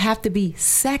doesn't have to be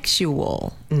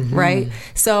sexual, right?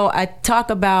 So I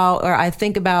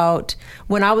think about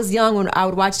when I was young, when I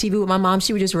would watch TV with my mom,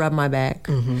 she would just rub my back.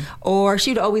 Or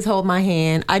she'd always hold my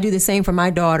hand. I do the same for my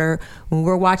daughter when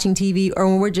we're watching TV or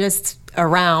when we're just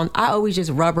around. I always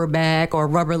just rub her back or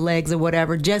rub her legs or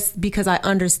whatever, just because I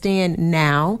understand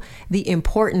now the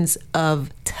importance of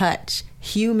touch.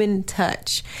 Human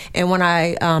touch. And when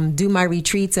I do my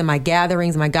retreats and my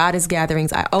gatherings, my goddess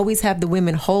gatherings, I always have the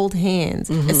women hold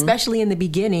hands, especially in the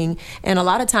beginning. And a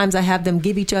lot of times I have them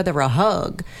give each other a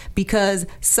hug because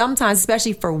sometimes,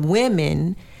 especially for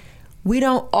women, we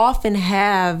don't often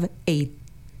have a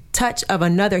touch of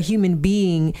another human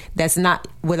being that's not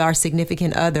with our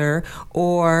significant other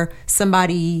or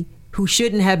somebody who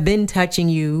shouldn't have been touching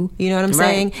you. You know what I'm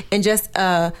saying? And just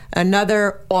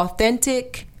another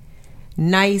authentic,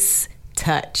 nice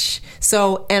touch.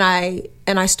 So, and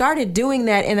I started doing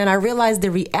that, and then I realized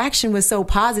the reaction was so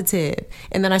positive.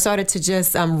 And then I started to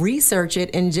just research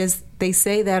it, and they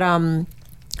say that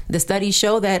the studies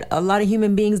show that a lot of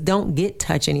human beings don't get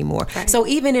touch anymore. Right. So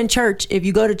even in church, if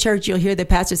you go to church, you'll hear the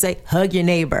pastor say, hug your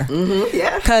neighbor.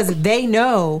 Because they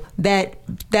know that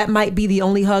might be the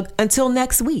only hug until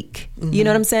next week. You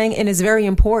know what I'm saying? And it's very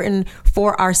important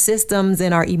for our systems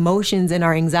and our emotions and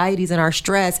our anxieties and our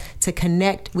stress to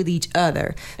connect with each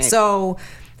other. Right. So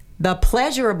the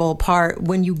pleasurable part,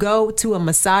 when you go to a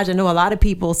massage, I know a lot of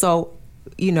people,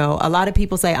 a lot of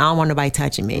people say, I don't want nobody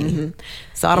touching me.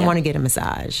 So I don't want to get a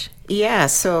massage. Yeah,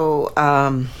 so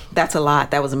that's a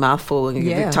lot. That was a mouthful.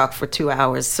 We could talk for 2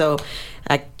 hours. So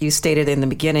like you stated in the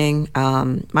beginning,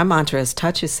 my mantra is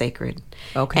touch is sacred.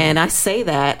 Okay. And I say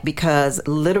that because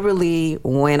literally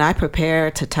when I prepare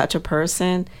to touch a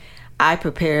person, I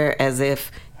prepare as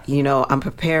if, I'm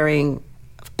preparing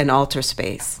an altar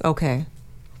space. Okay.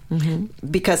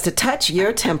 because to touch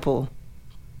your temple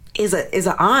is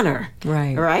an honor,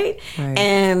 right?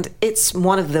 And it's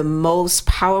one of the most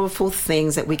powerful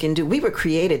things that we can do. We were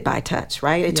created by touch,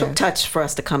 right? It took touch for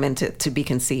us to come into to be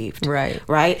conceived,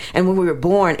 right? And when we were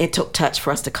born, it took touch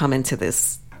for us to come into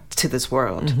this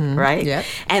world, right? Yep.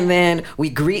 And then we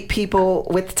greet people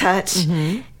with touch.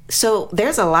 So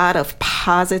there's a lot of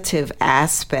positive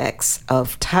aspects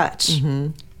of touch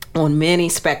on many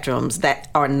spectrums that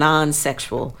are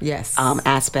non-sexual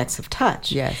aspects of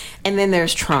touch. And then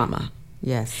there's trauma.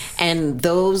 And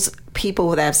those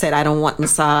people that have said, I don't want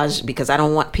massage because I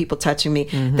don't want people touching me,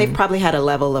 they've probably had a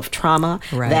level of trauma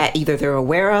that either they're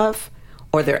aware of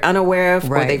or they're unaware of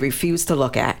or they refuse to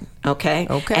look at. Okay?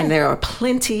 And there are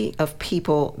plenty of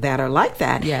people that are like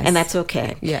that. And that's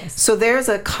okay. So there's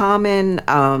a common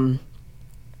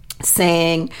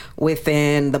saying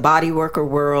within the body worker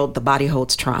world, the body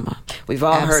holds trauma. We've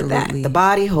all heard that. The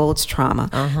body holds trauma.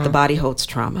 The body holds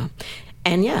trauma.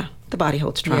 And the body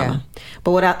holds trauma.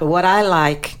 But what I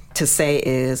like to say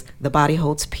is the body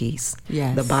holds peace.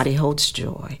 The body holds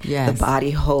joy. The body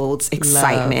holds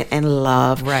excitement and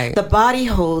love. The body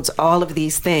holds all of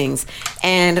these things.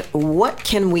 And what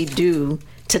can we do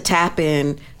to tap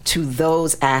in to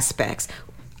those aspects?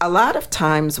 A lot of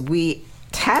times we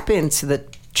tap into the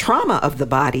trauma of the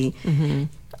body.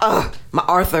 Oh, my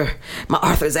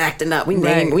Arthur's acting up. We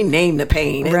name the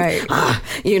pain. And,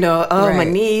 my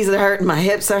knees are hurting, my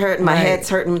hips are hurting, my head's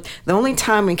hurting. The only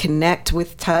time we connect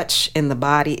with touch in the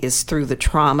body is through the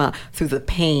trauma, through the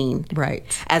pain.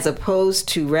 As opposed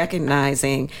to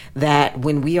recognizing that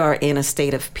when we are in a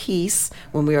state of peace,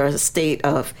 when we are in a state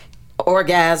of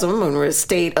orgasm, when we're in a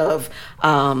state of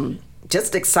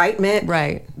just excitement,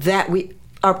 that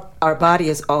our body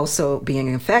is also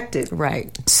being affected.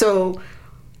 So,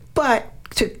 but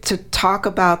to talk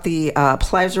about the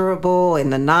pleasurable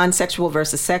and the non-sexual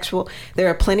versus sexual, there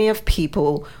are plenty of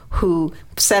people who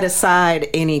set aside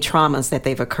any traumas that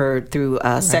they've occurred through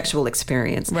a sexual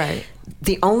experience.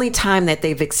 The only time that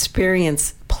they've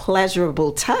experienced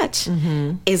pleasurable touch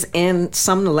is in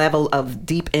some level of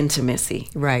deep intimacy.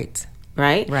 Right?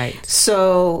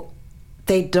 So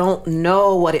they don't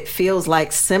know what it feels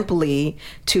like simply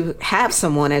to have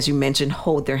someone, as you mentioned,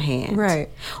 hold their hand.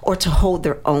 Or to hold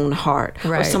their own heart.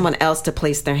 Or someone else to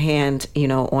place their hand,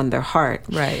 on their heart.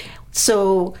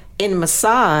 So in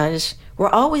massage, we're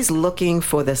always looking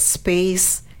for the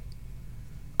space,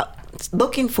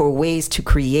 looking for ways to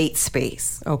create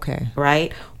space.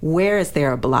 Right? Where is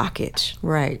there a blockage?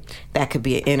 That could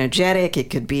be energetic. It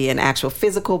could be an actual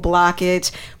physical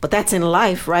blockage. But that's in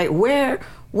life, right? Where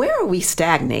are we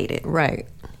stagnated?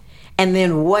 And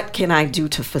then what can I do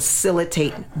to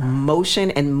facilitate motion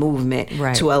and movement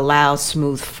to allow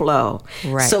smooth flow?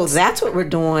 So that's what we're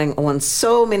doing on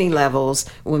so many levels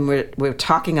when we're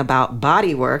talking about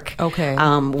body work,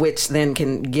 which then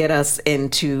can get us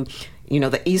into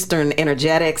the Eastern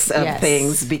energetics of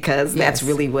things, because that's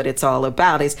really what it's all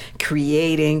about, is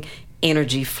creating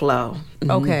energy flow.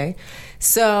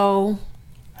 So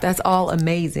that's all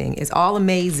amazing. It's all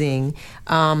amazing.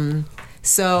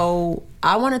 So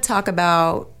I want to talk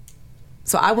about,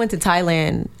 so I went to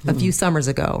Thailand a few summers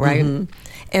ago, right?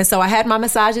 And so I had my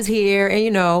massages here,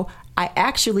 and I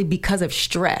actually, because of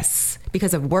stress,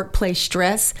 because of workplace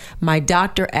stress, my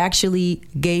doctor actually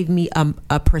gave me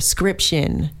a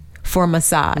prescription for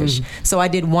massage. So I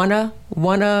did one a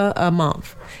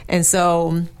month. And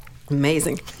so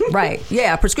amazing.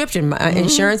 Prescription.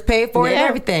 Insurance paid for it and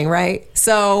everything, right?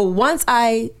 So once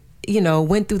I,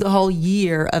 went through the whole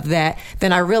year of that,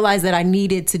 then I realized that I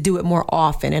needed to do it more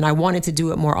often, and I wanted to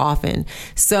do it more often.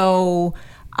 So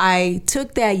I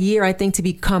took that year, I think, to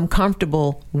become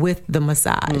comfortable with the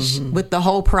massage, with the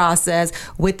whole process,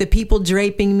 with the people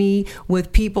draping me,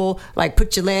 with people like,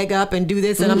 put your leg up and do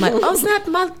this. And I'm like, oh, snap,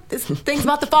 this thing's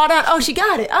about to fall down. Oh, she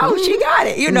got it. Oh, she got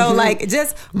it. Like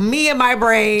just me and my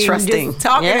brain. Trusting. Just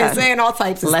talking and saying all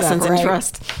types of lessons stuff. Lessons in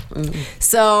trust.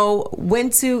 So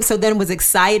then was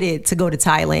excited to go to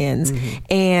Thailand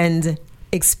and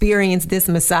experience this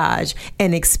massage,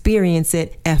 and experience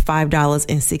it at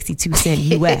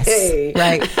 $5.62 US,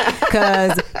 right?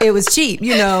 Because it was cheap.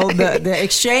 The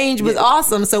exchange was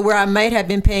awesome. So where I might have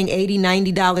been paying $80,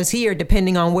 $90 here,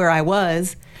 depending on where I was,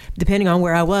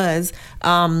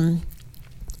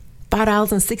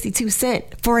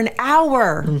 $5.62 for an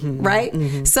hour,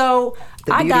 right? So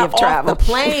I got off the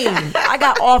plane. I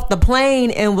got off the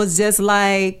plane and was just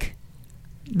like,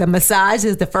 the massage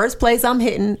is the first place I'm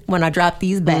hitting when I drop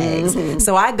these bags.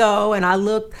 So I go and I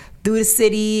look through the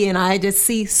city and I just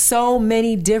see so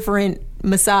many different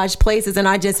massage places, and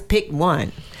I just picked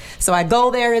one. So I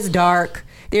go there, it's dark.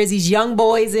 there's these young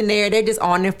boys in there. They're just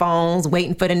on their phones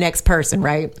waiting for the next person,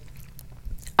 right?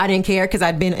 I didn't care because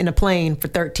I'd been in a plane for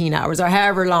 13 hours or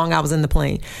however long I was in the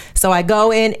plane. So I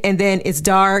go in and then it's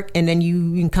dark and then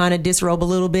you can kind of disrobe a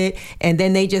little bit and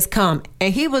then they just come.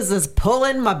 And he was just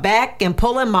pulling my back and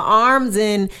pulling my arms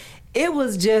and it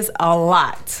was just a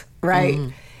lot, right? Mm-hmm.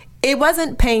 It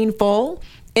wasn't painful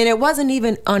and it wasn't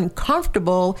even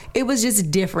uncomfortable. It was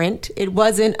just different. It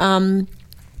wasn't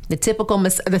the typical,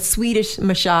 the Swedish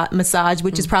massage,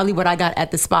 which is probably what I got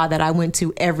at the spa that I went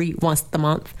to every once a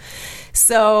month.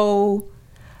 So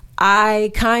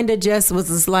I kind of just was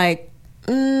just like,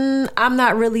 I'm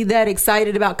not really that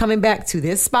excited about coming back to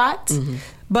this spot. Mm-hmm.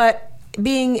 But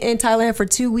being in Thailand for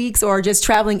 2 weeks or just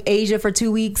traveling Asia for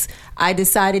 2 weeks, I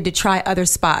decided to try other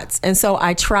spots. And so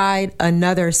I tried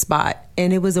another spot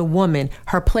and it was a woman.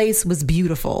 Her place was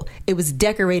beautiful. It was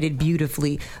decorated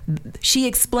beautifully. She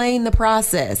explained the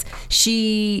process.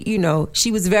 She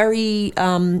was very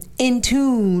in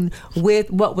tune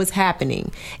with what was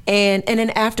happening. And then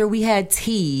after we had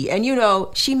tea and,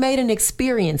 she made an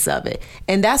experience of it.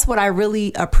 And that's what I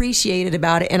really appreciated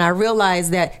about it. And I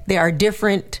realized that there are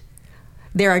different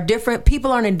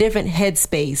people are in a different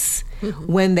headspace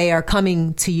when they are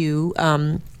coming to you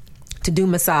to do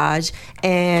massage.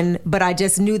 But I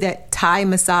just knew that Thai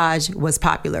massage was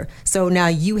popular. So now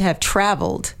you have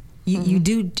traveled.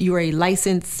 You're a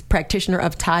licensed practitioner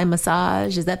of Thai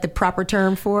massage. Is that the proper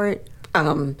term for it?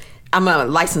 I'm a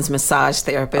licensed massage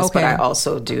therapist, but I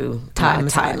also do Thai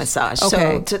massage.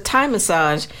 Okay. So Thai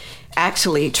massage,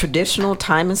 actually traditional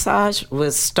Thai massage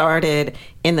was started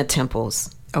in the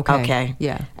temples. Okay.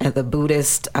 Yeah. And the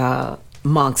Buddhist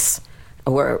monks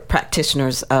were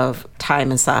practitioners of Thai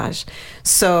massage.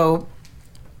 So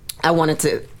I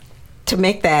wanted to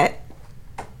make that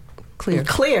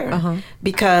clear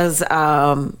because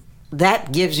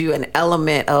that gives you an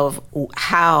element of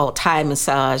how Thai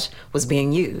massage was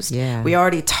being used. Yeah. We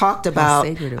already talked about,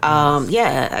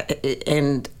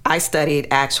 and I studied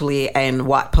actually in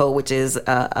Wat Po, which is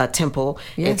a temple.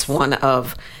 Yes. It's one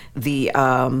of the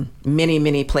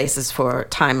many places for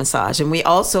Thai massage. And we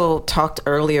also talked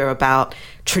earlier about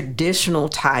traditional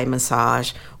Thai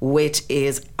massage, which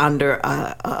is under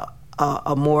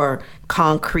a more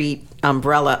concrete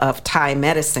umbrella of Thai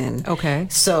medicine. Okay.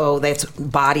 So that's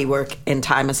body work, and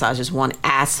Thai massage is one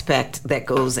aspect that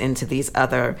goes into these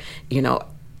other,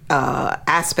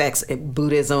 aspects,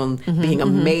 Buddhism being a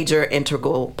major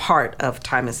integral part of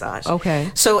Thai massage.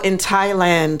 Okay. So in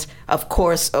Thailand, of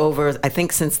course, I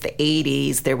think since the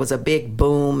 80s, there was a big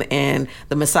boom in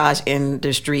the massage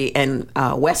industry and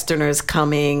Westerners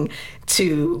coming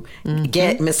to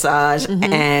get massage.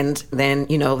 And then,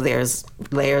 there's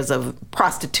layers of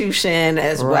prostitution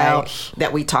as well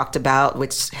that we talked about,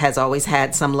 which has always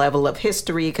had some level of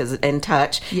history because in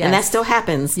touch. Yes. And that still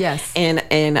happens in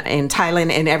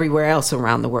Thailand and everywhere else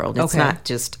around the world. It's not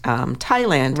just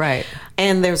Thailand. Right.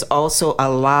 And there's also a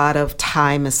lot of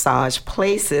Thai massage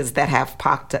places that have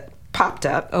popped up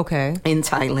in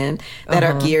Thailand that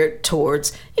are geared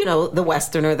towards, the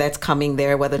Westerner that's coming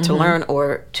there, whether to learn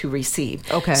or to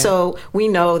receive. Okay. So we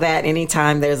know that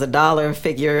anytime there's a dollar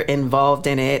figure involved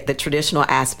in it, the traditional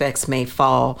aspects may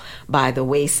fall by the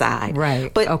wayside.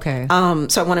 Right. But,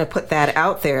 so I want to put that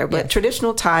out there. But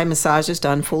traditional Thai massage is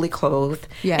done fully clothed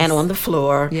and on the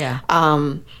floor. Yeah.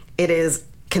 It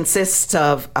consists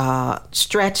of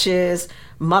stretches,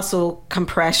 muscle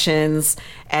compressions,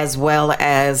 as well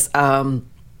as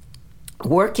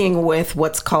working with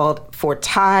what's called, for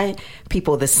Thai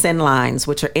people, the Sen lines,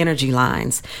 which are energy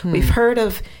lines. We've heard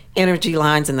of energy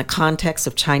lines in the context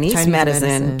of Chinese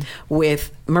medicine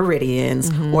with meridians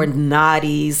or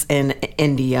nadis in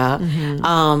India.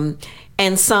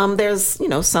 And there's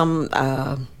some,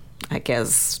 I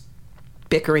guess,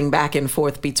 bickering back and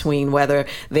forth between whether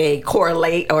they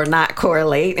correlate or not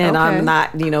correlate. And I'm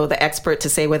not, the expert to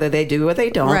say whether they do or they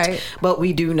don't. Right. But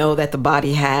we do know that the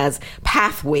body has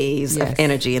pathways of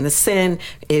energy. And the Sen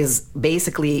is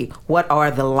basically what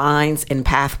are the lines and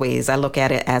pathways. I look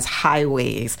at it as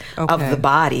highways of the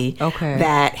body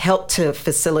that help to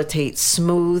facilitate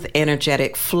smooth,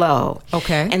 energetic flow.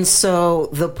 Okay. And so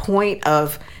the point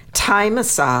of Thai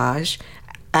massage,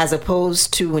 as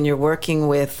opposed to when you're working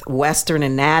with Western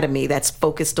anatomy that's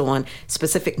focused on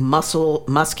specific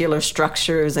muscular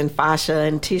structures and fascia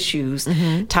and tissues,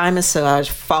 Thai massage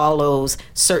follows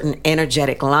certain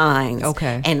energetic lines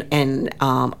and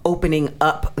opening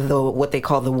up what they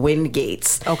call the wind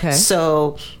gates. Okay.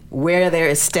 So where there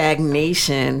is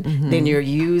stagnation, then you're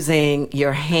using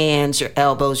your hands, your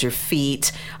elbows, your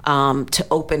feet to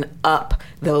open up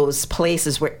those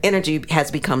places where energy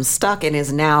has become stuck and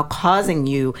is now causing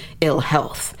you ill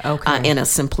health, in a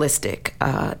simplistic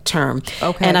term.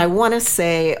 And I want to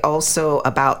say also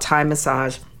about Thai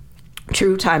massage,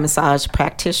 true Thai massage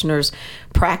practitioners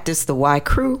practice the Wai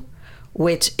Kru,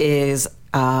 which is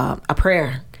a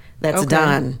prayer that's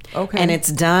done. And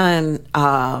it's done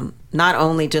not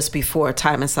only just before a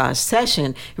Thai massage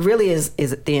session. It really is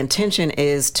the intention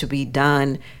is to be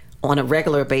done on a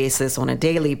regular basis, on a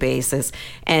daily basis.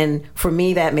 And for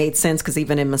me, that made sense because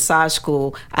even in massage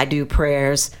school, I do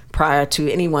prayers prior to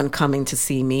anyone coming to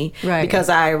see me, because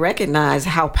I recognize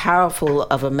how powerful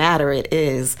of a matter it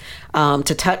is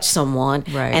to touch someone,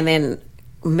 and then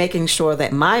making sure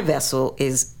that my vessel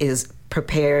is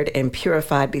prepared and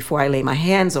purified before I lay my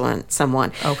hands on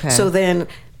someone. So then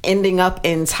ending up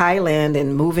in Thailand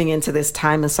and moving into this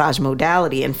Thai massage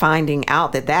modality and finding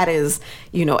out that is,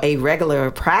 a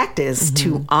regular practice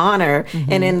to honor.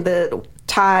 And in the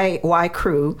Thai Wai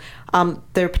Kru,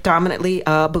 they're predominantly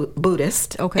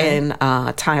Buddhist in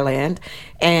Thailand.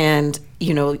 And,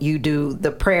 you do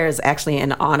the prayers actually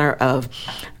in honor of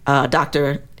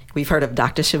we've heard of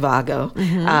Dr.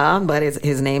 Zhivago, but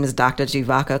his name is Dr.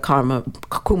 Jivaka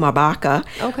Kumarbaka,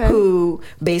 who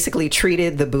basically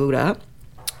treated the Buddha.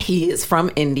 He is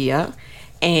from India,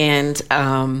 and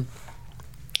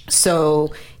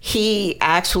so he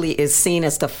actually is seen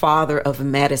as the father of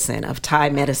medicine, of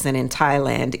Thai medicine in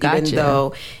Thailand, even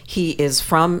though he is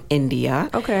from India.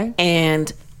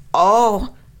 And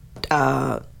all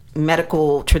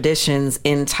medical traditions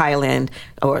in Thailand,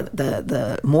 or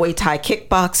the Muay Thai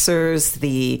kickboxers,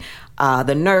 the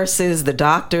nurses, the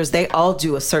doctors, they all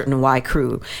do a certain Wai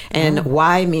Kru. And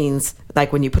Wai means,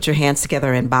 like when you put your hands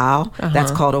together and bow,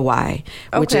 that's called a Wai,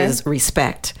 which is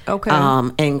respect.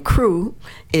 And Kru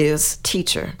is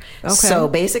teacher. So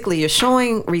basically you're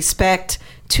showing respect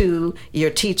to your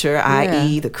teacher,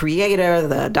 i.e. the creator,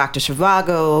 the Dr.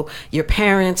 Zhivago, your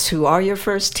parents who are your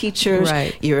first teachers,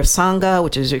 your Sangha,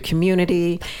 which is your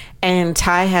community. And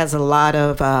Thai has a lot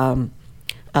of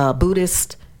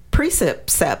Buddhist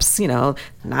precepts,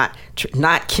 not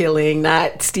killing,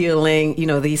 not stealing,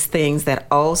 these things that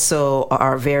also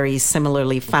are very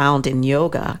similarly found in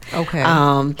yoga.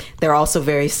 They're also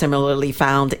very similarly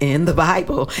found in the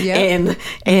Bible, and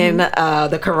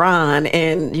the Quran,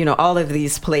 and all of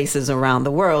these places around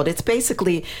the world. It's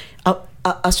basically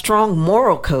a strong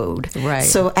moral code.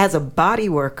 So as a body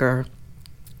worker,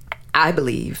 I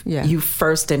believe you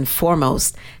first and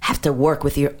foremost have to work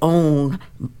with your own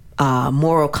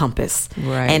moral compass,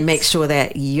 and make sure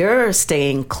that you're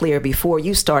staying clear before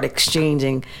you start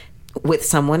exchanging with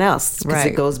someone else, because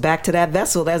it goes back to that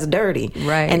vessel that's dirty.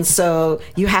 And so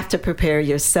you have to prepare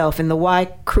yourself. In the Wai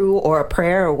Kru or a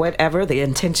prayer or whatever, the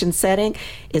intention setting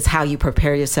is how you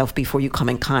prepare yourself before you come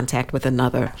in contact with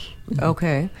another.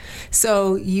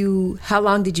 So how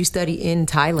long did you study in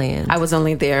Thailand? I was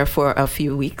only there for a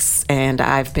few weeks, and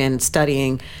I've been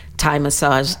studying Thai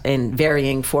massage in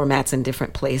varying formats in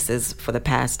different places for the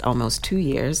past almost 2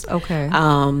 years.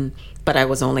 But I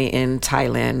was only in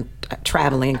Thailand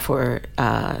traveling for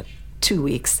 2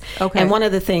 weeks. And one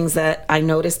of the things that I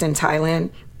noticed in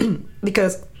Thailand,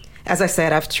 because as I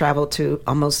said, I've traveled to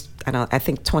almost, I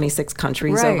think 26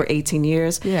 countries over 18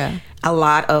 years. A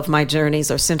lot of my journeys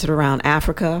are centered around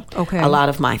Africa. A lot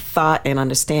of my thought and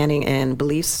understanding and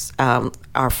beliefs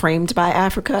are framed by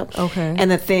Africa.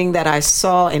 And the thing that I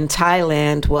saw in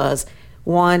Thailand was,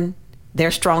 one, their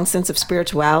strong sense of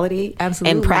spirituality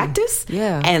and practice,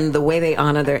 and the way they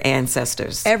honor their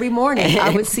ancestors. Every morning,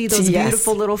 I would see those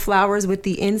beautiful little flowers with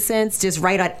the incense just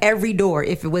right at every door.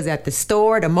 If it was at the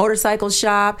store, the motorcycle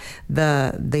shop,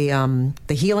 the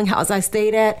healing house I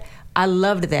stayed at, I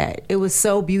loved that. It was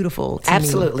so beautiful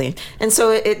to me. And so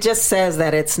it just says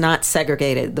that it's not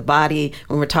segregated. The body,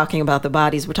 when we're talking about the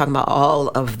bodies, we're talking about all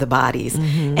of the bodies.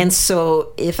 And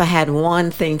so if I had one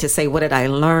thing to say, what did I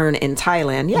learn in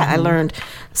Thailand? I learned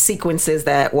sequences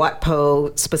that Wat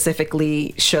Po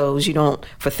specifically shows. You don't,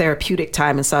 for therapeutic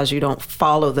Thai massage, you don't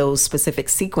follow those specific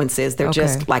sequences. They're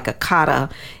just like a kata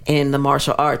in the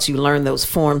martial arts. You learn those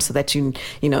forms so that you're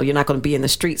not going to be in the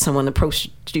street, someone approach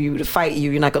you to fight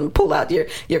you. You're not going to pull out your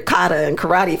kata and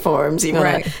karate forms.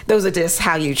 Those are just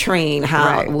how you train,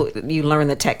 how you learn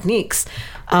the techniques.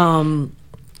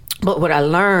 But what I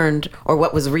learned, or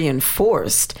what was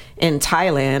reinforced in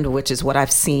Thailand, which is what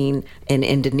I've seen in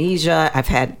Indonesia, I've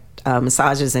had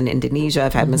massages in Indonesia,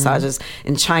 I've had massages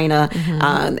in China,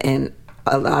 and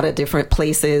a lot of different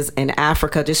places in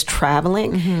Africa, just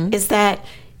traveling, is that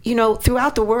you know,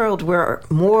 throughout the world, we're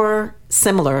more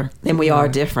similar than we are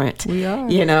different. We are.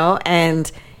 You know,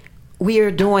 and we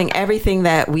are doing everything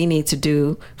that we need to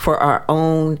do for our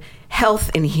own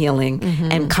health and healing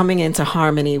and coming into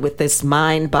harmony with this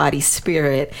mind, body,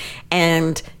 spirit.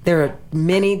 And there are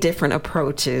many different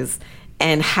approaches,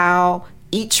 and how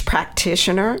each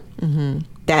practitioner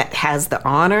that has the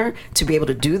honor to be able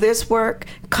to do this work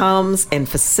comes and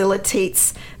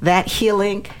facilitates that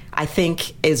healing, I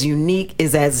think is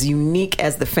as unique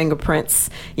as the fingerprints,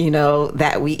 you know,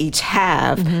 that we each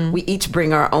have. We each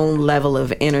bring our own level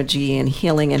of energy and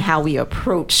healing and how we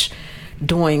approach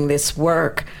doing this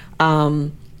work.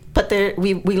 But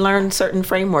we learn certain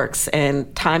frameworks,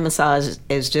 and Thai massage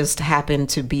has just happened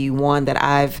to be one that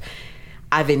I've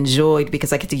enjoyed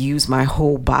because I get to use my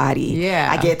whole body. Yeah.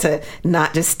 I get to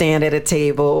not just stand at a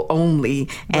table only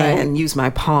and use my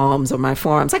palms or my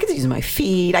forearms. I get to use my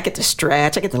feet. I get to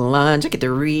stretch. I get to lunge. I get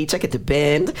to reach. I get to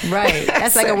bend. Right.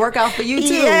 That's like a workout for you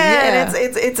too. Yeah.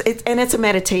 And it's a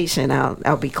meditation.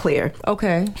 I'll be clear.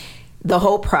 Okay. The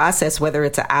whole process, whether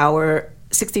it's an hour,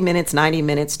 60 minutes, 90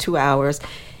 minutes, 2 hours,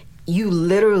 you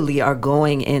literally are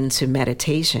going into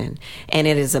meditation, and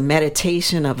it is a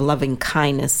meditation of loving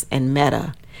kindness and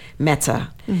metta.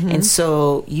 And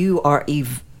so you are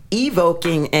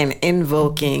evoking and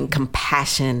invoking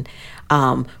compassion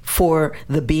for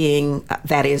the being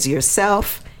that is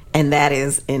yourself and that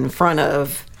is in front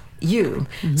of you.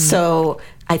 So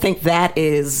I think that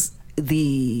is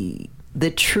the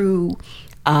true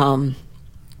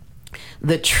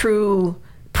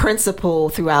principle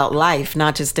throughout life,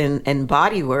 not just in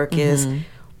body work, is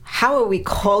how are we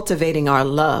cultivating our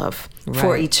love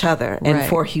for each other and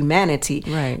for humanity?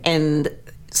 And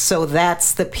so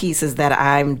that's the pieces that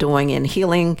I'm doing in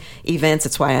healing events.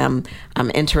 It's why I'm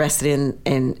interested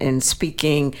in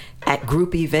speaking at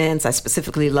group events. I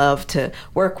specifically love to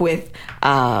work with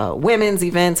women's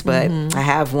events, but I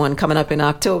have one coming up in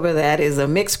October that is a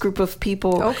mixed group of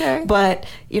people. Okay. But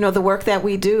you know, the work that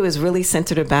we do is really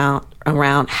centered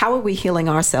around how are we healing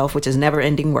ourselves, which is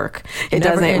never-ending work. We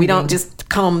don't just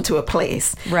come to a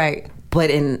place. Right. But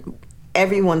in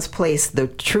everyone's place, the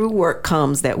true work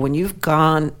comes that when you've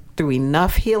gone through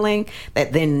enough healing,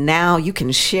 that then now you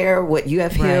can share what you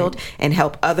have healed and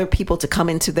help other people to come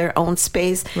into their own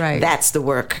space. That's the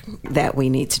work that we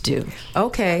need to do.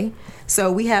 Okay. So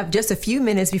we have just a few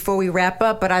minutes before we wrap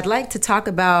up, but I'd like to talk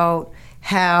about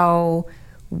how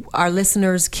our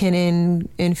listeners can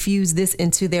infuse this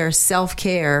into their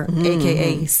self-care,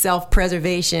 aka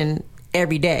self-preservation,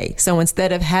 every day. So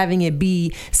instead of having it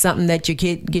be something that you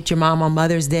get your mom on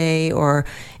Mother's Day, or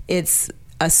it's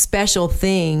a special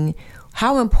thing,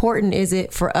 how important is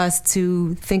it for us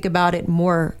to think about it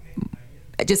more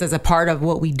just as a part of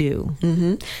what we do?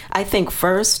 I think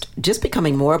first, just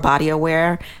becoming more body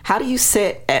aware. How do you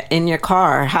sit in your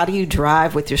car? How do you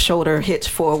drive with your shoulder hitched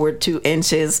forward 2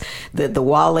 inches? The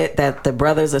wallet that the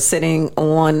brothers are sitting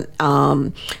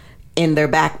on in their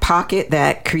back pocket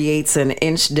that creates an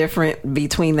inch different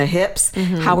between the hips.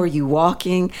 How are you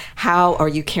walking? How are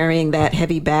you carrying that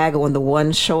heavy bag on the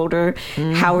one shoulder?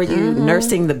 How are you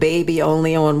nursing the baby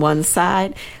only on one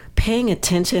side? Paying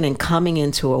attention and coming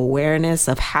into awareness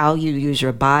of how you use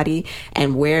your body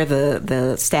and where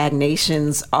the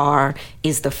stagnations are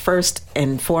is the first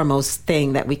and foremost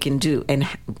thing that we can do, and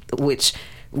which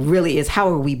really is how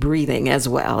are we breathing as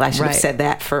well. I should have said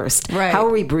that first. How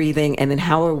are we breathing, and then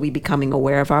how are we becoming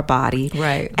aware of our body?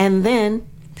 And then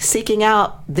seeking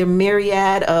out the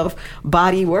myriad of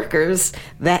body workers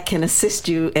that can assist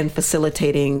you in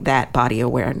facilitating that body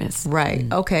awareness.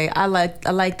 Okay. I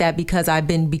like that, because I've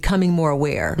been becoming more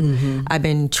aware. I've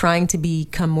been trying to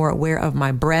become more aware of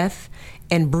my breath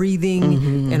and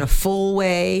breathing in a full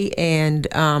way, and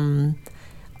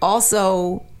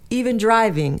also even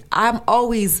driving. I'm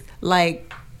always like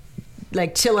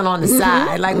chilling on the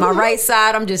side, like my right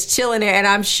side, I'm just chilling there. And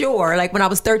I'm sure, like when I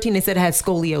was 13, they said I had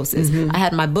scoliosis. I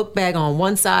had my book bag on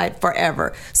one side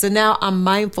forever. So now I'm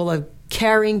mindful of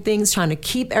carrying things, trying to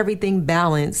keep everything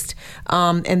balanced.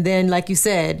 And then, like you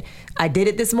said, I did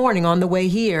it this morning on the way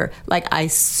here. Like I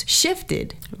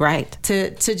shifted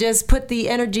to just put the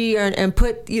energy and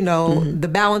put, the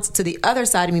balance to the other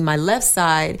side of me, my left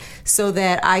side, so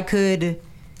that I could,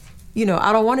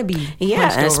 I don't want to be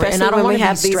and especially and I don't when we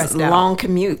have these long out.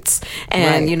 Commutes,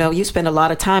 and you spend a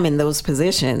lot of time in those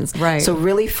positions. So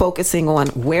really focusing on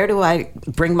where do I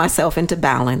bring myself into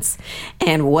balance,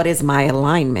 and what is my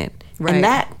alignment, and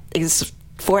that is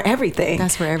for everything.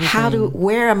 That's for everything.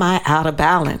 Where am I out of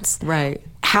balance?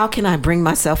 how can I bring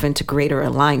myself into greater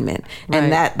alignment?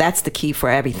 And that's the key for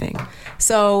everything.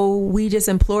 So we just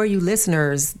implore you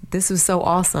listeners, this was so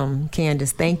awesome,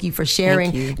 Candace. Thank you for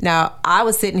sharing. Thank you. Now, I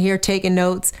was sitting here taking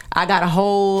notes. I got a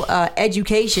whole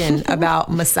education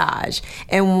about massage.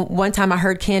 And one time I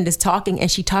heard Candace talking,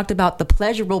 and she talked about the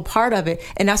pleasurable part of it.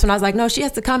 And that's when I was like, no, she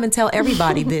has to come and tell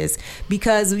everybody this,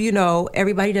 because, you know,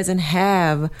 everybody doesn't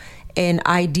have an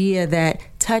idea that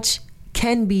touch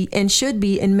can be and should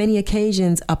be in many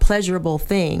occasions a pleasurable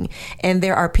thing. And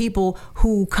there are people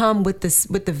who come with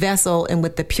the vessel and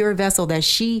with the pure vessel that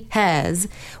she has,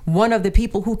 one of the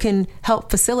people who can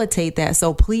help facilitate that.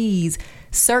 So please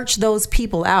search those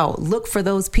people out. Look for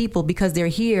those people, because they're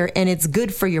here, and it's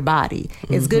good for your body.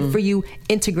 It's good for you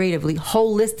integratively,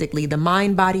 holistically, the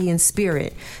mind, body, and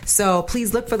spirit. So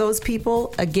please look for those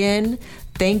people. Again,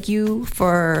 thank you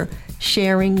for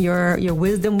sharing your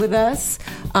wisdom with us.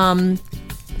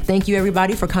 Thank you,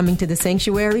 everybody, for coming to the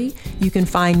sanctuary. You can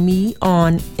find me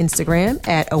on Instagram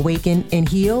at Awaken and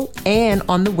Heal, and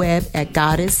on the web at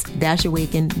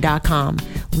goddess-awaken.com.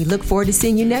 We look forward to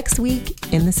seeing you next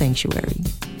week in the sanctuary.